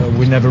half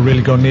we never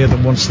really got near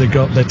them once they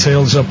got their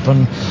tails up,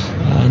 and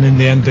in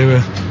the end they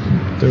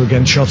were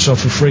getting shots off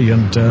for free.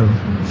 And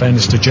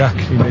fairness to Jack,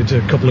 he made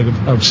a couple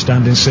of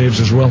outstanding saves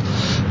as well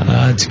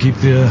to keep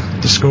the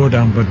score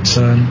down. But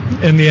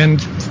in the end,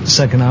 the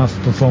second half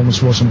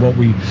performance wasn't what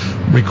we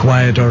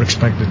required or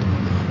expected.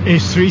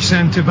 Is 3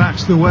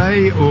 centre-backs the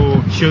way,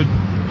 or should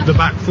the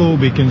back 4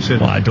 be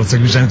considered? Well, I don't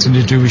think it was anything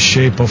to do with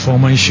shape or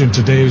formation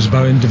today. It was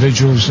about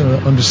individuals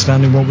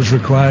understanding what was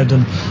required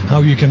and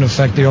how you can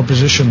affect the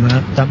opposition.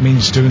 That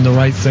means doing the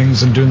right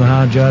things and doing the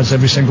hard yards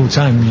every single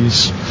time. You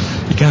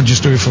can't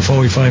just do it for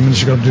 45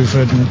 minutes, you've got to do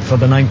it for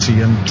the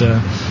 90, and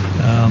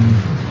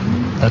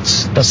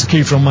that's the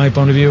key from my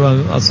point of view.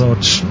 I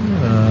thought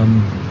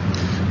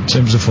in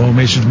terms of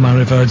formation,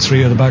 man, if I had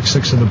 3 at the back,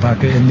 6 at the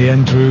back, in the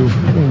end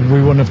we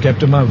wouldn't have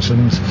kept them out,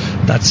 and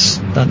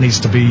that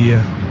needs to be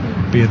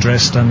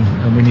addressed,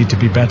 and we need to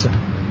be better.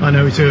 I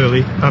know it's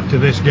early after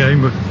this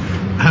game, but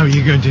how are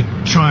you going to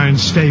try and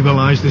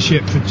stabilise the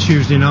ship for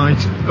Tuesday night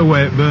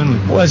away at Burnley?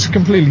 Well, it's a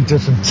completely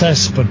different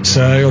test, but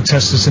it'll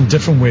test us in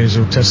different ways.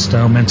 It'll test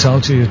our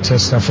mentality, it'll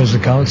test our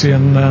physicality,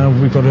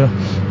 and we've got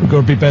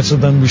to be better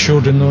than we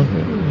showed in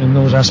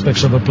those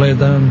aspects of a play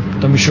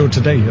than we showed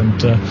today.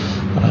 And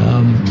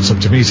it's up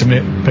to me to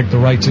pick the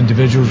right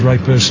individuals,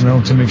 right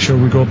personnel, to make sure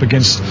we go up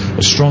against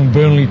a strong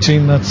Burnley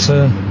team that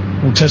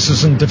will test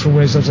us in different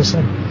ways, as I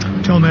said.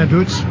 Tom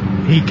Edwards,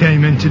 he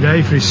came in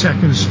today for his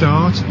second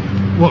start.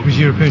 What was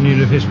your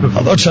opinion of his performance?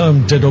 I thought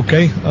Tom did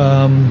okay.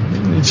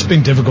 It's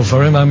been difficult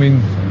for him. I mean,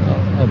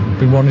 I've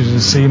been wanting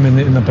to see him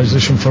in the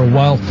position for a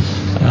while.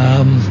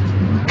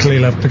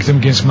 Clearly I've picked him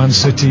against Man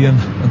City and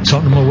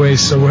Tottenham away,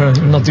 so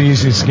not the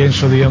easiest games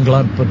for the young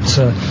lad, but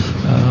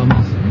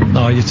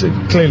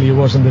clearly it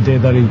wasn't the day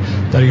that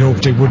he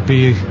hoped it would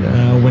be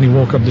when he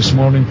woke up this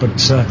morning. But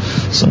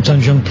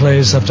sometimes young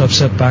players have to have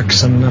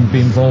setbacks and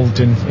be involved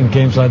in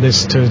games like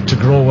this to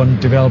grow and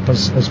develop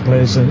as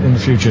players in the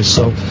future.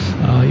 So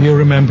you'll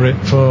remember it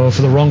for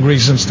the wrong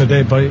reasons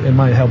today, but it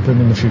might help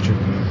him in the future.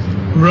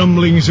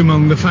 Rumblings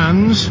among the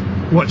fans.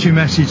 What's your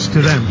message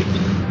to them?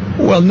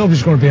 Well,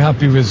 nobody's going to be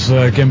happy with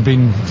game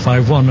being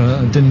 5-1.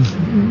 I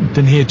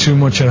didn't hear too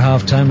much at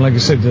half time. Like I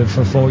said,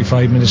 for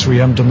 45 minutes we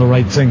haven't done the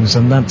right things,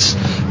 and that's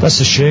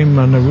a shame.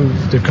 And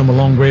they've come a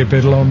long way,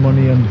 paid a lot of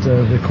money, and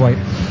they're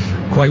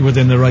quite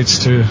within their rights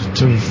to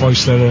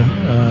voice their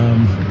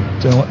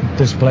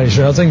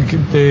displeasure. I think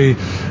they're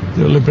a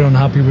little bit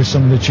unhappy with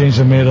some of the changes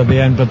they made at the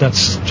end, but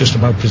that's just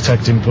about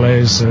protecting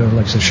players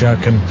like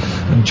Shaq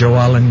and Joe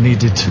Allen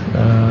needed.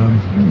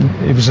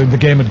 It was the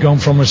game had gone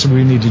from us, and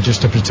we needed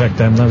just to protect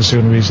them. That was the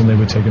only reason they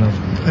were taken off.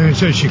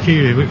 So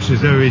Shaqiri looks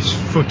as though his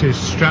foot is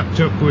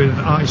strapped up with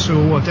ice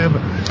or whatever.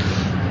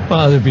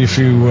 Well, there'll be a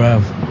few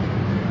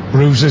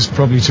bruises,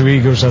 probably 2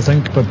 egos, I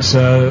think, but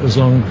as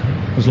long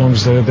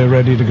as they're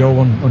ready to go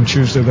on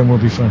Tuesday, then we'll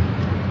be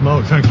fine.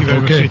 Mark, thank you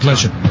very much. Okay,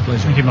 pleasure.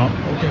 Thank you, Mark.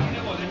 Okay.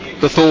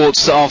 The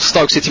thoughts of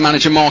Stoke City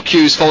manager Mark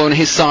Hughes following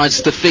his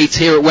side's defeat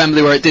here at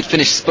Wembley, where it did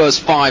finish Spurs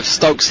 5,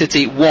 Stoke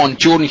City 1.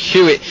 Jordan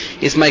Hewitt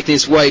is making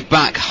his way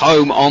back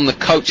home on the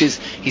coaches.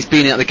 He's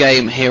been at the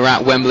game here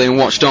at Wembley and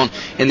watched on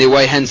in the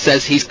away end.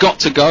 Says he's got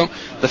to go.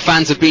 The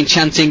fans have been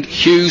chanting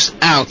Hughes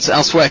out.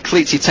 Elsewhere,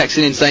 Cleatsy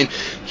texting in saying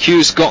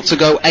Hughes got to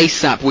go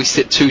ASAP. We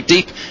sit too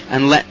deep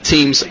and let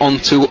teams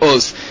onto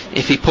us.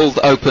 If he pulled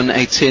open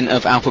a tin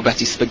of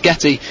Alphabetti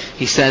spaghetti,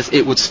 he says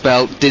it would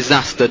spell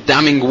disaster.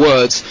 Damning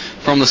words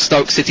from the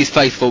Stoke City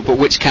faithful, but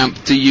which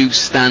camp do you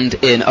stand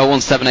in?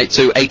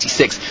 01782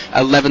 86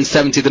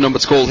 1170, the number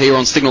to call here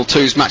on Signal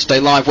 2's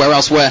Matchday Live. Where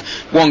elsewhere,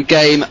 one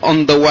game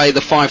underway,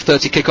 the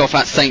 5:30 kickoff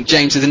at St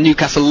James's, and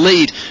Newcastle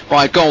lead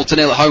by a goal to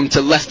 0 at home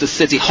to Leicester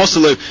City.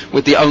 Hosselu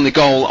with the only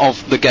goal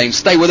of the game.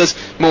 Stay with us.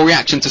 More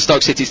reaction to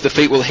Stoke City's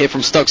defeat. We'll hear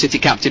from Stoke City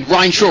captain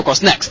Ryan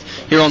Shawcross next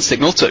here on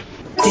Signal 2.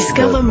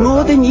 Discover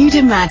more than you'd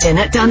imagine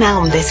at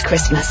Dunelm this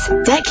Christmas.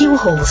 Deck your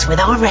halls with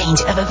our range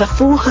of over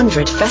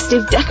 400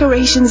 festive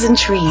decorations and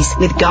trees,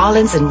 with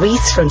garlands and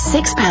wreaths from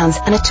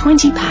 £6 and a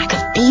 20-pack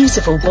of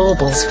beautiful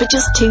baubles for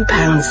just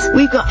 £2.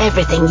 We've got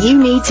everything you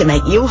need to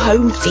make your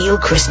home feel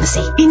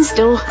Christmassy.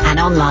 In-store and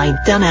online.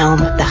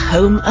 Dunelm, the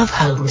home of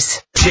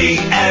homes.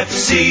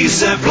 TFC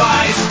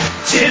Supplies,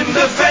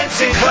 timber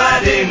fencing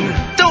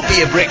cladding. Don't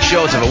be a brick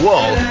short of a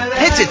wall.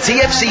 Head to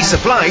TFC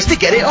Supplies to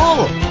get it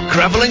all.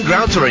 Gravel and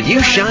grout or a new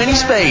shiny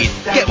spade.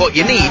 Get what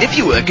you need if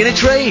you work in a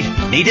trade.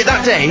 Need it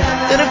that day?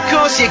 Then of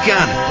course you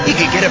can. You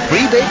can get a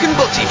free bacon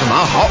butty from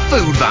our hot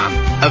food van.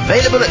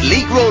 Available at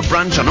Leek Road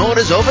branch on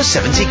orders over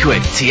 70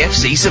 quid.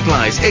 TFC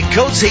Supplies at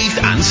Coates Heath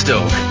and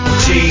Stoke.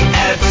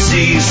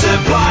 TFC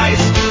Supplies,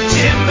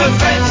 timber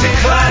fencing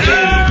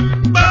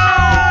cladding.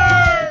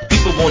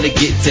 People wanna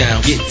get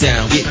down, get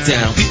down, get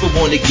down. People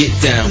wanna get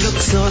down.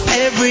 Looks on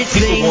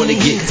everything. People wanna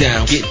get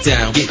down, get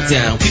down, get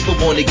down. People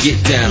wanna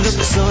get down.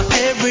 Looks on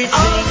everything.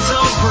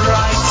 Auto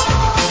Bright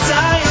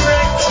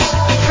Direct.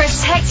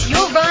 Protect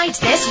your ride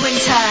this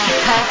winter.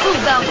 Purple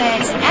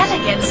Velvet,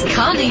 Elegance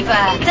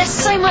Carnauba. There's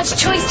so much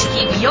choice to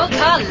keep your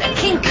car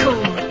looking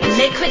cool.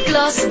 Liquid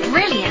Gloss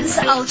Brilliance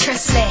Ultra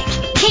Slick.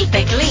 Keep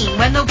it clean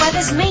when the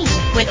weather's mean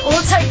with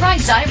Auto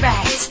Bright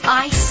Direct.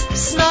 Ice,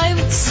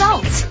 snow,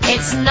 salt.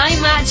 It's no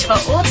match for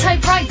Auto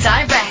Bright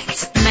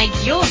Direct.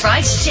 Make your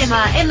ride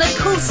shimmer in the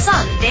cool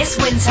sun this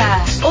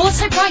winter.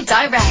 Auto Bright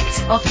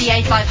Direct off the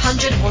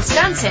A500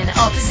 Wolstanton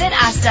opposite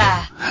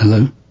Asda.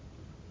 Hello?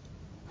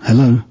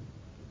 Hello?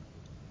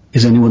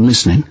 Is anyone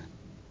listening?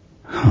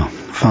 Oh,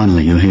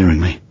 finally you're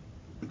hearing me.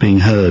 Being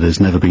heard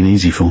has never been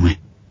easy for me.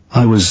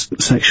 I was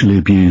sexually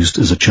abused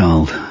as a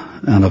child,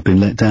 and I've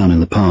been let down in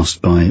the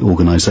past by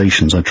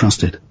organisations I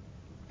trusted.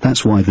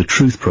 That's why the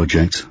Truth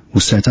Project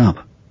was set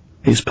up.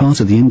 It's part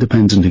of the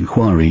independent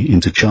inquiry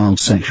into child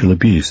sexual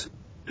abuse,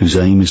 whose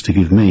aim is to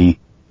give me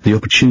the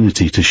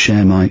opportunity to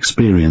share my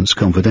experience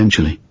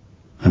confidentially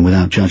and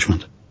without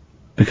judgment.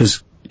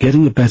 Because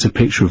getting a better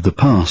picture of the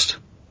past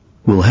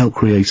will help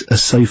create a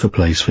safer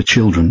place for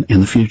children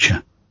in the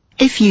future.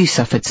 If you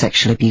suffered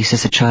sexual abuse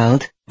as a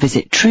child,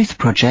 visit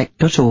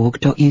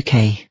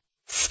truthproject.org.uk.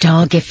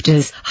 Star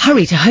gifters,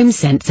 hurry to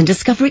HomeSense and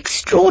discover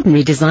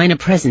extraordinary designer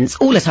presents,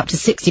 all at up to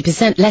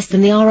 60% less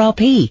than the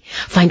RRP.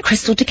 Find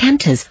crystal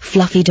decanters,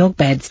 fluffy dog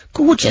beds,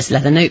 gorgeous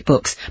leather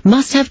notebooks,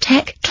 must-have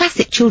tech,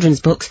 classic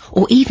children's books,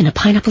 or even a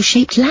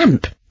pineapple-shaped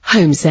lamp.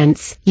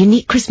 HomeSense,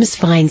 unique Christmas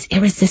finds,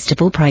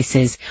 irresistible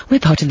prices. We're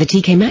part of the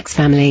TK Maxx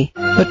family.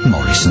 At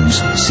Morrison's,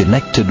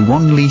 selected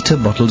 1 litre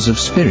bottles of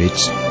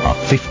spirits are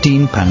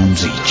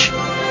 £15 each.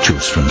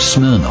 Choose from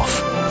Smirnoff,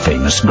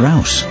 Famous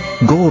Grouse,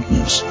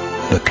 Gordon's,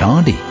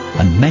 Bacardi,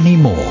 and many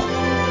more.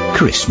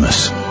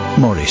 Christmas.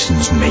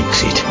 Morrison's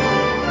makes it.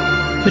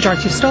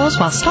 Majority of stores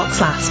while stocks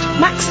last.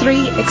 Max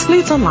 3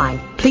 excludes online.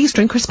 Please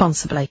drink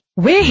responsibly.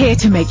 We're here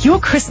to make your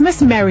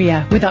Christmas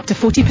merrier with up to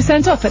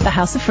 40% off at the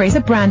House of Fraser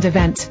brand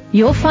event.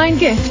 You'll find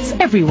gifts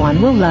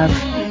everyone will love.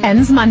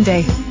 Ends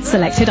Monday.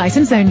 Selected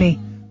items only.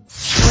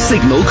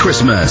 Signal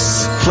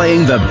Christmas.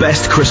 Playing the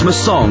best Christmas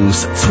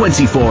songs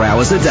 24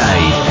 hours a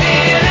day.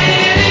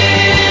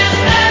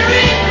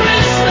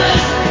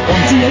 On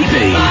DAB,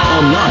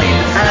 online,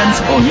 and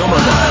on your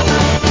mobile.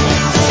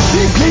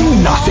 They play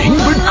nothing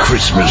but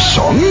Christmas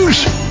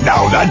songs?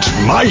 Now that's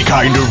my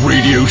kind of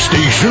radio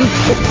station.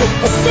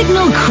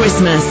 Signal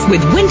Christmas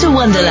with Winter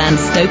Wonderland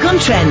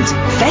Stoke-on-Trent.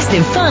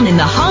 Festive fun in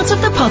the heart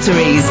of the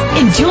Potteries.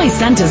 Enjoy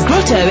Santa's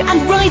Grotto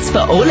and rides for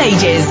all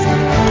ages.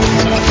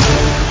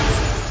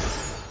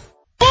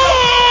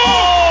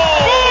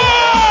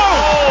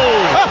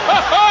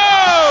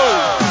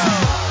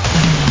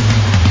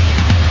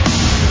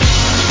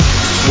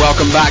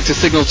 Welcome back to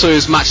Signal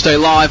 2's Matchday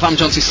Live. I'm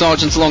John C.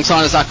 Sargent,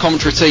 alongside us our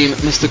commentary team,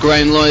 Mr.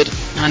 Graham Lloyd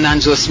and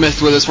Angela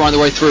Smith, with us right the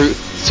way through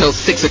till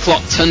 6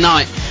 o'clock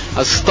tonight,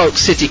 as Stoke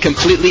City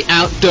completely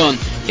outdone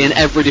in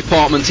every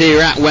department here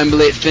at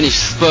Wembley. It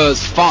finished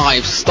Spurs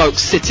 5, Stoke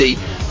City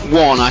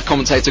 1. Our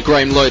commentator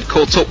Graham Lloyd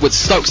caught up with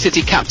Stoke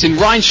City captain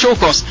Ryan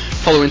Shawcross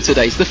following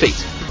today's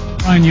defeat.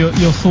 Ryan, your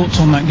thoughts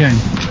on that game?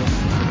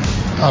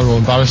 I was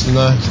embarrassed in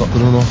there. It's not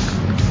good enough.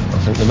 I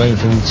think the main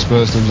thing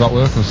Spurs did was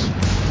outwork us.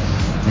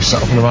 We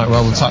set up in the right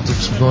well, the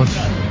tactics were good,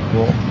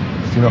 but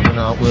if you're not going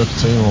to outwork a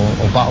team or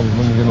battle with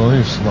them, you're going to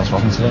lose, and that's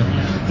what happened today.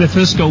 Their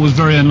first goal was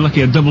very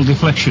unlucky, a double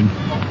deflection.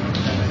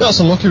 Yeah, that's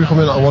unlucky. We come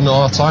in at 1-0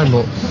 our time,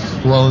 but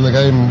well in the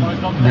game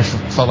we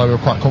felt like we were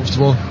quite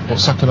comfortable, but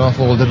second half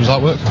all we did was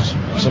outwork us.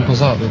 Simple as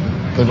that.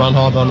 they ran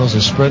hard on us, they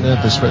sprinted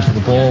for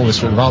the ball, they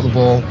sprinted without the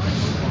ball.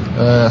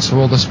 So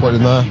we're all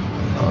disappointed there.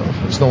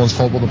 It's no one's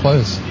fault but the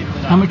players.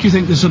 How much do you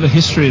think the sort of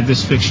history of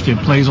this fixture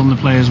plays on the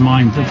players'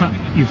 mind? The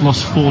fact you've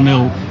lost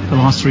 4-0 the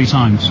last 3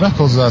 times. The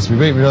record's there to be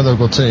beat. We know they're a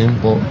good team,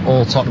 but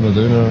all Tottenham are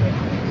doing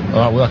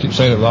I keep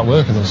saying it without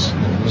working. It's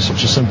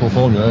such a simple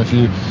formula. If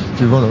you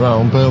run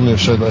around, Burnley have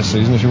showed this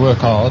season, if you work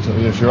hard,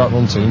 if you're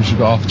outrun teams, you've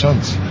got half a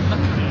chance.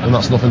 And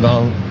that's nothing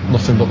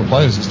but the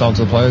players. It's down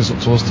to the players, up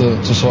to us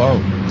to sort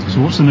out.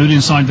 So what's the mood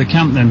inside the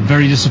camp then?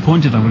 Very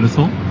disappointed, I would have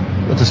thought.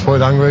 We're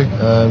disappointed, angry.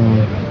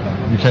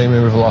 We came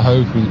in with a lot of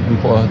hope. We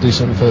put a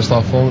decent first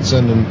half performance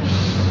in, and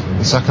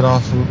the second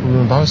half we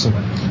were embarrassing.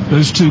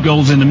 Those 2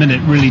 goals in a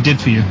minute really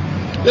did for you.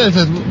 Yeah, it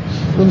did.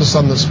 We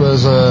understand that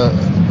Spurs are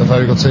a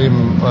very good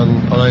team,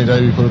 and on any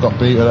day we could have got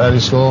beat at any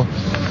score.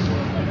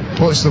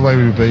 But it's the way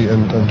we were beat,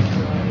 and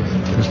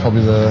it was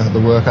probably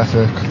the work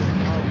ethic.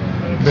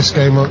 This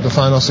game, the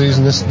final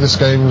season, this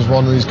game was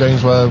one of these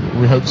games where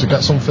we hoped to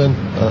get something,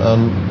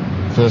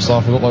 and first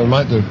half we looked like we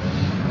might do.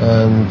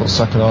 But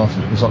second half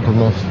it was not good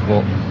enough.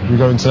 But we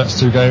go into the next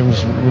 2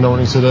 games, we know what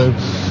we need to do.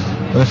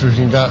 And if we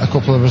can get a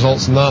couple of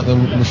results in that,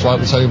 then we fly up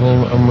the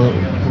table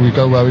and we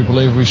go where we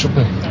believe we should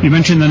be. You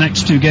mentioned the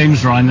next 2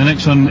 games, Ryan. The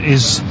next one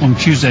is on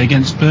Tuesday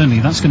against Burnley.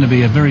 That's going to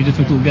be a very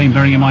difficult game,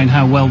 bearing in mind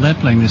how well they're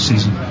playing this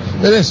season.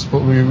 It is,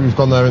 but we've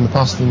gone there in the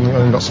past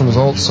and got some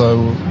results, so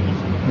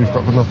we've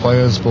got good enough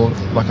players. But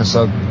like I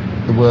said,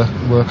 the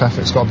work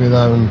ethic's got to be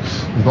there, and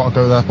we've got to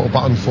go there, put a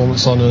battering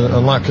performance on,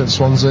 and like at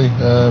Swansea,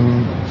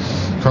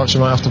 Crouch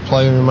might have to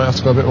play and we might have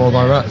to go a bit more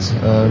direct.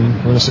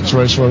 We're in a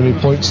situation where we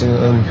need points,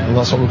 and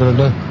that's what we're going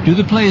to do. Do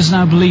the players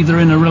now believe they're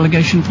in a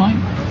relegation fight?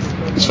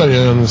 It's very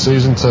early in the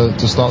season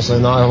to start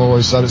saying that. I've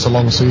always said it's a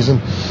long season.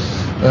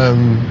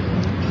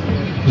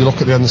 You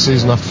look at the end of the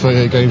season, after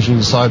 38 games, you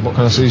decide what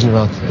kind of season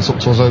you've had. It's up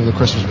to us over the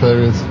Christmas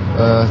period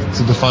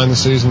to define the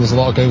season. There's a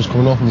lot of games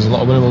coming up and there's a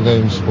lot of winnable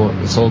games, but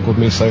it's all good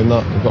me saying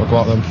that. We've got to go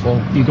out there and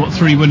perform. You've got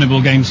 3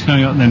 winnable games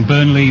coming up then: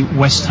 Burnley,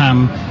 West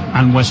Ham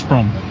and West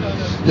Brom.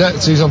 Yeah,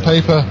 it's easy on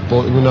paper,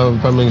 but we know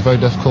Wembley is very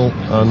difficult,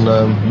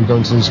 and we go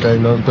into this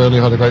game. Burnley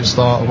have had a great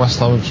start, West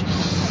Ham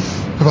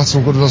have had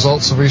some good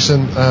results of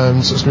recent, so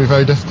it's going to be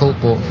very difficult,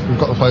 but we've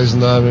got the players in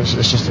there, and it's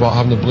just about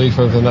having a belief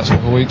over the next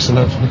couple of weeks and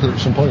hopefully pick up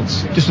some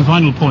points. Just a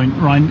final point,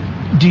 Ryan,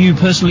 do you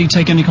personally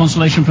take any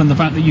consolation from the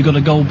fact that you got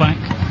a goal back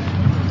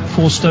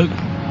for Stoke?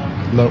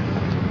 No.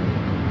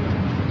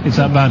 It's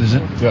that bad, is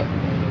it?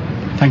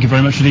 Yeah. Thank you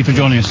very much indeed for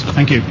joining us.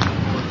 Thank you.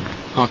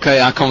 Okay,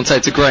 our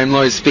commentator Graham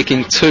Lloyd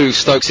speaking to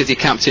Stoke City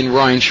captain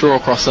Ryan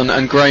Shawcross,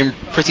 and Graham,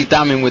 pretty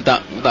damning with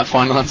that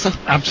final answer.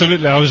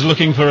 Absolutely, I was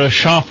looking for a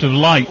shaft of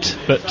light,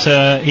 but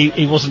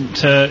he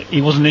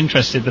wasn't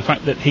interested. The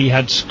fact that he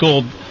had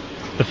scored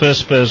the first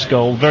Spurs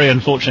goal, very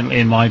unfortunately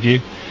in my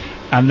view,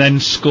 and then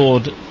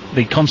scored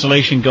the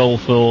consolation goal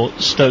for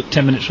Stoke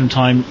 10 minutes from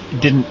time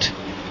didn't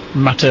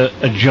matter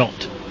a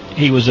jot.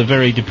 He was a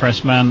very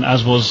depressed man,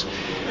 as was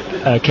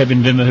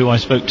Kevin Wimmer, who I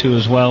spoke to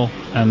as well,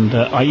 and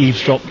I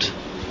eavesdropped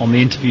on the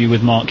interview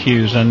with Mark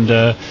Hughes, and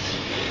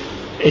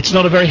it's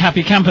not a very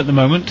happy camp at the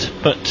moment,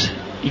 but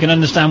you can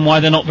understand why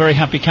they're not very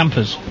happy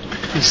campers.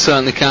 You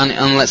certainly can,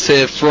 and let's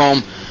hear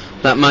from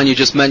that man you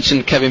just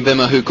mentioned, Kevin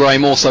Wimmer, who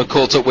Graham also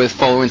caught up with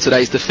following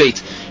today's defeat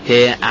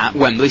here at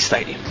Wembley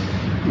Stadium.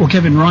 Well,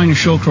 Kevin, Ryan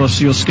Shawcross,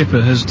 your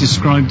skipper, has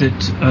described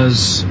it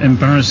as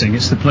embarrassing.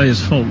 It's the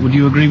players' fault. Would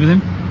you agree with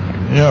him?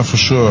 Yeah, for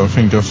sure. I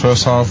think the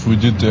first half we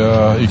did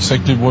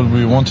exactly what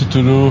we wanted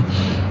to do.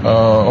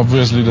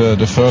 Obviously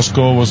the first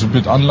goal was a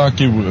bit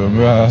unlucky. There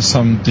were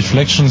some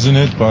deflections in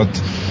it, but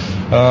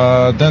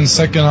then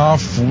second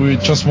half we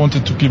just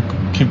wanted to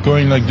keep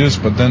going like this.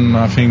 But then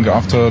I think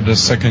after the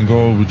second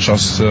goal we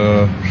just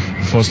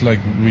it was like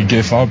we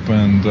gave up.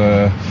 And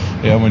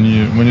when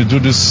you do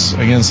this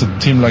against a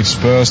team like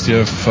Spurs, you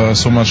have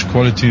so much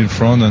quality in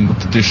front, and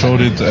they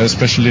showed it,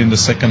 especially in the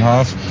second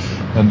half.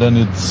 And then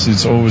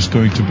it's always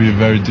going to be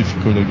very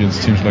difficult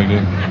against teams like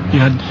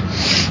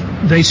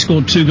that. They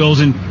scored 2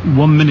 goals in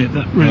 1 minute.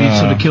 That really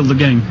sort of killed the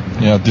game.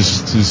 Yeah,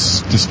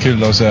 this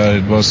killed us.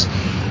 It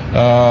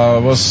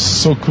was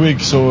so quick.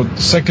 So the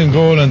second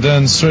goal, and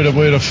then straight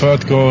away the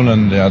third goal,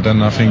 and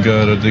then I think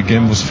the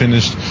game was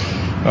finished.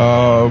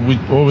 We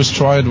always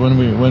tried when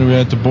we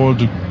had the ball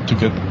to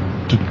get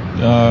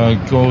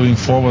going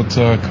forward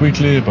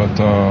quickly, but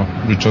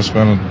we just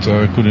were not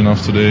good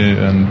enough today,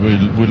 and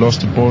we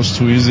lost the balls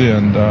too easy.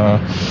 And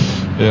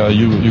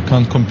you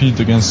can't compete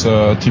against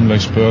a team like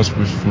Spurs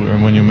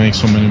when you make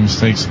so many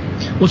mistakes.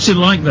 What's it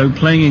like though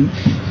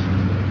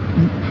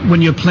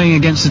when you're playing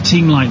against a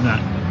team like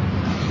that?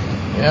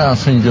 Yeah, I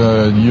think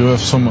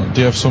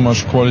they have so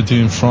much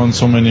quality in front,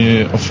 so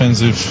many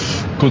offensive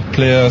good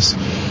players.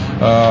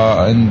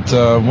 And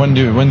when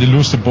they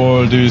lose the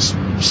ball, they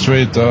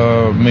straight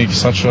make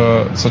such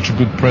a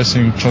good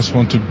pressing. Just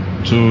want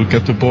to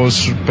get the ball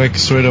back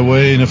straight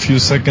away in a few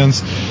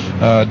seconds.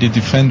 They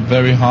defend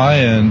very high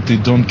and they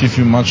don't give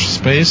you much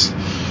space.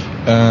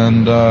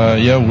 And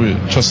we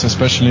just,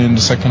 especially in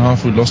the second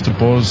half, we lost the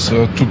balls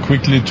too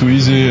quickly, too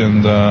easy,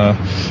 and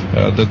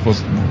that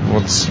was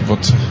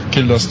what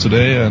killed us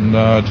today, and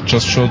it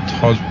just showed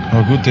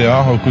how good they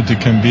are, how good they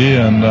can be,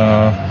 and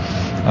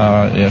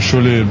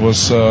surely it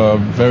was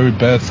very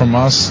bad from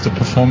us, the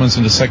performance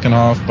in the second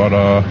half, but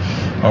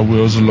we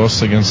also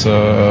lost against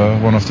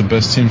one of the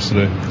best teams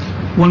today.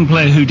 One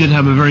player who did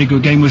have a very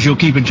good game was your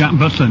keeper, Jack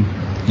Butlin.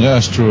 Yeah,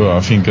 it's true.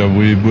 I think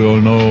we all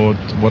know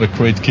what a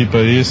great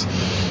keeper he is.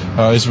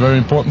 It's very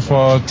important for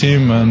our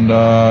team,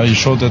 and he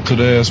showed that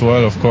today as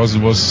well. Of course,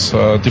 it was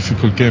a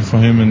difficult game for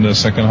him in the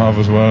second half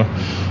as well,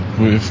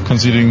 with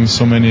conceding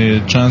so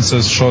many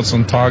chances, shots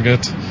on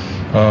target.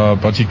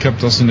 But he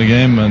kept us in the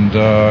game, and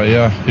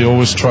he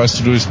always tries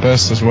to do his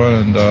best as well.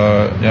 And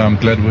I'm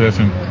glad we have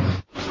him.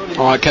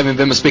 All right, Kevin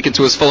Wimmer speaking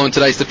to us following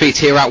today's defeat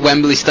here at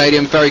Wembley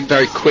Stadium. Very,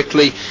 very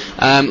quickly,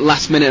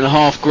 last minute and a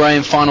half,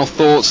 Graham, final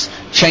thoughts.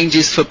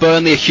 Changes for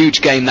Burnley, a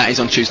huge game that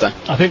is on Tuesday.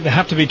 I think there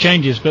have to be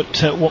changes,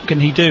 but what can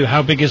he do?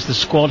 How big is the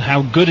squad?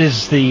 How good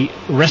is the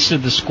rest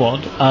of the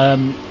squad?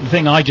 The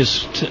thing I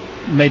just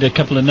made a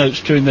couple of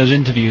notes during those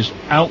interviews: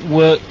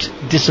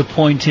 outworked,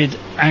 disappointed,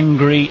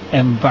 angry,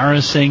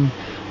 embarrassing.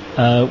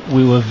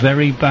 We were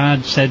very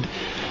bad, said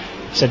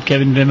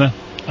Kevin Wimmer.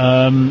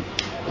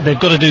 They've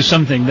got to do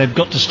something. They've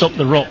got to stop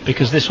the rot,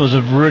 because this was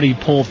a really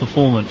poor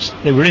performance.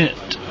 They were in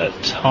it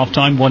at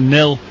half-time,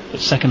 1-0,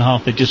 but second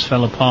half they just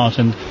fell apart.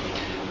 And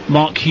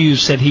Mark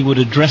Hughes said he would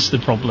address the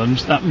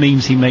problems. That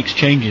means he makes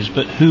changes,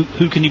 but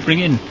who can he bring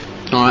in?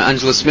 All right,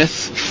 Angela Smith,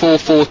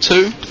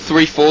 4-4-2,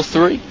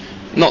 3-4-3.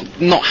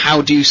 Not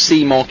how do you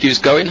see Mark Hughes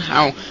going?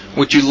 How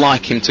would you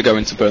like him to go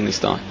into Burnley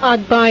style?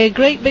 I'd buy a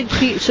great big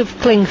piece of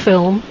cling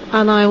film,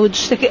 and I would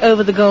stick it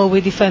over the goal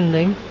we're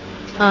defending.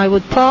 I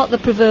would park the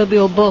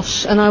proverbial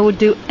bus, and I would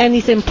do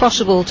anything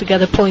possible to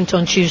get a point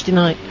on Tuesday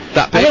night.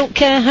 I don't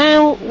care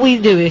how we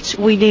do it,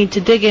 we need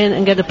to dig in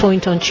and get a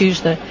point on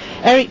Tuesday.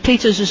 Eric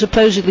Peters has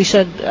supposedly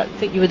said, I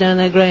think you were down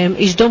there, Graham,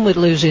 he's done with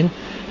losing.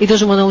 He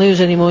doesn't want to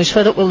lose anymore, he's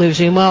fed up with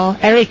losing. Well,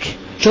 Eric,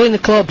 join the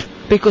club,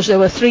 because there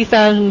were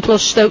 3,000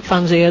 plus Stoke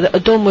fans here that are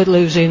done with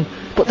losing,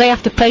 but they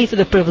have to pay for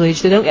the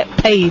privilege, they don't get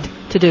paid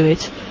to do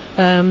it.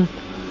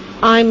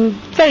 I'm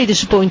very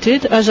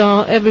disappointed, as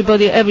are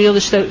every other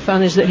Stoke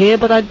fan is that here,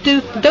 but I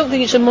don't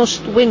think it's a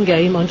must-win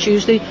game on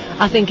Tuesday.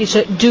 I think it's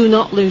a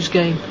do-not-lose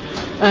game.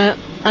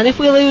 And if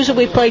we lose and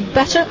we played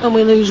better and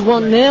we lose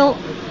 1-0,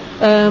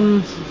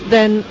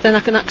 then I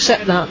can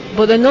accept that.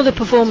 But another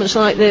performance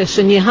like this,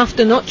 and you have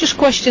to not just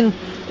question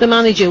the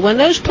manager. When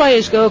those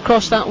players go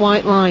across that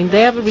white line,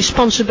 they have a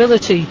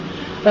responsibility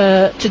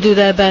to do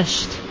their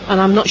best, and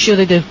I'm not sure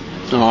they do.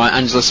 All right,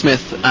 Angela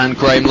Smith and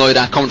Graham Lloyd,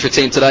 our commentary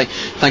team today.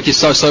 Thank you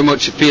so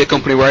much for your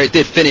company, where it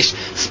did finish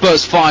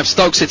Spurs 5,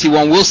 Stoke City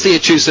 1. We'll see you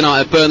Tuesday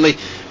night at Burnley.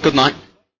 Good night.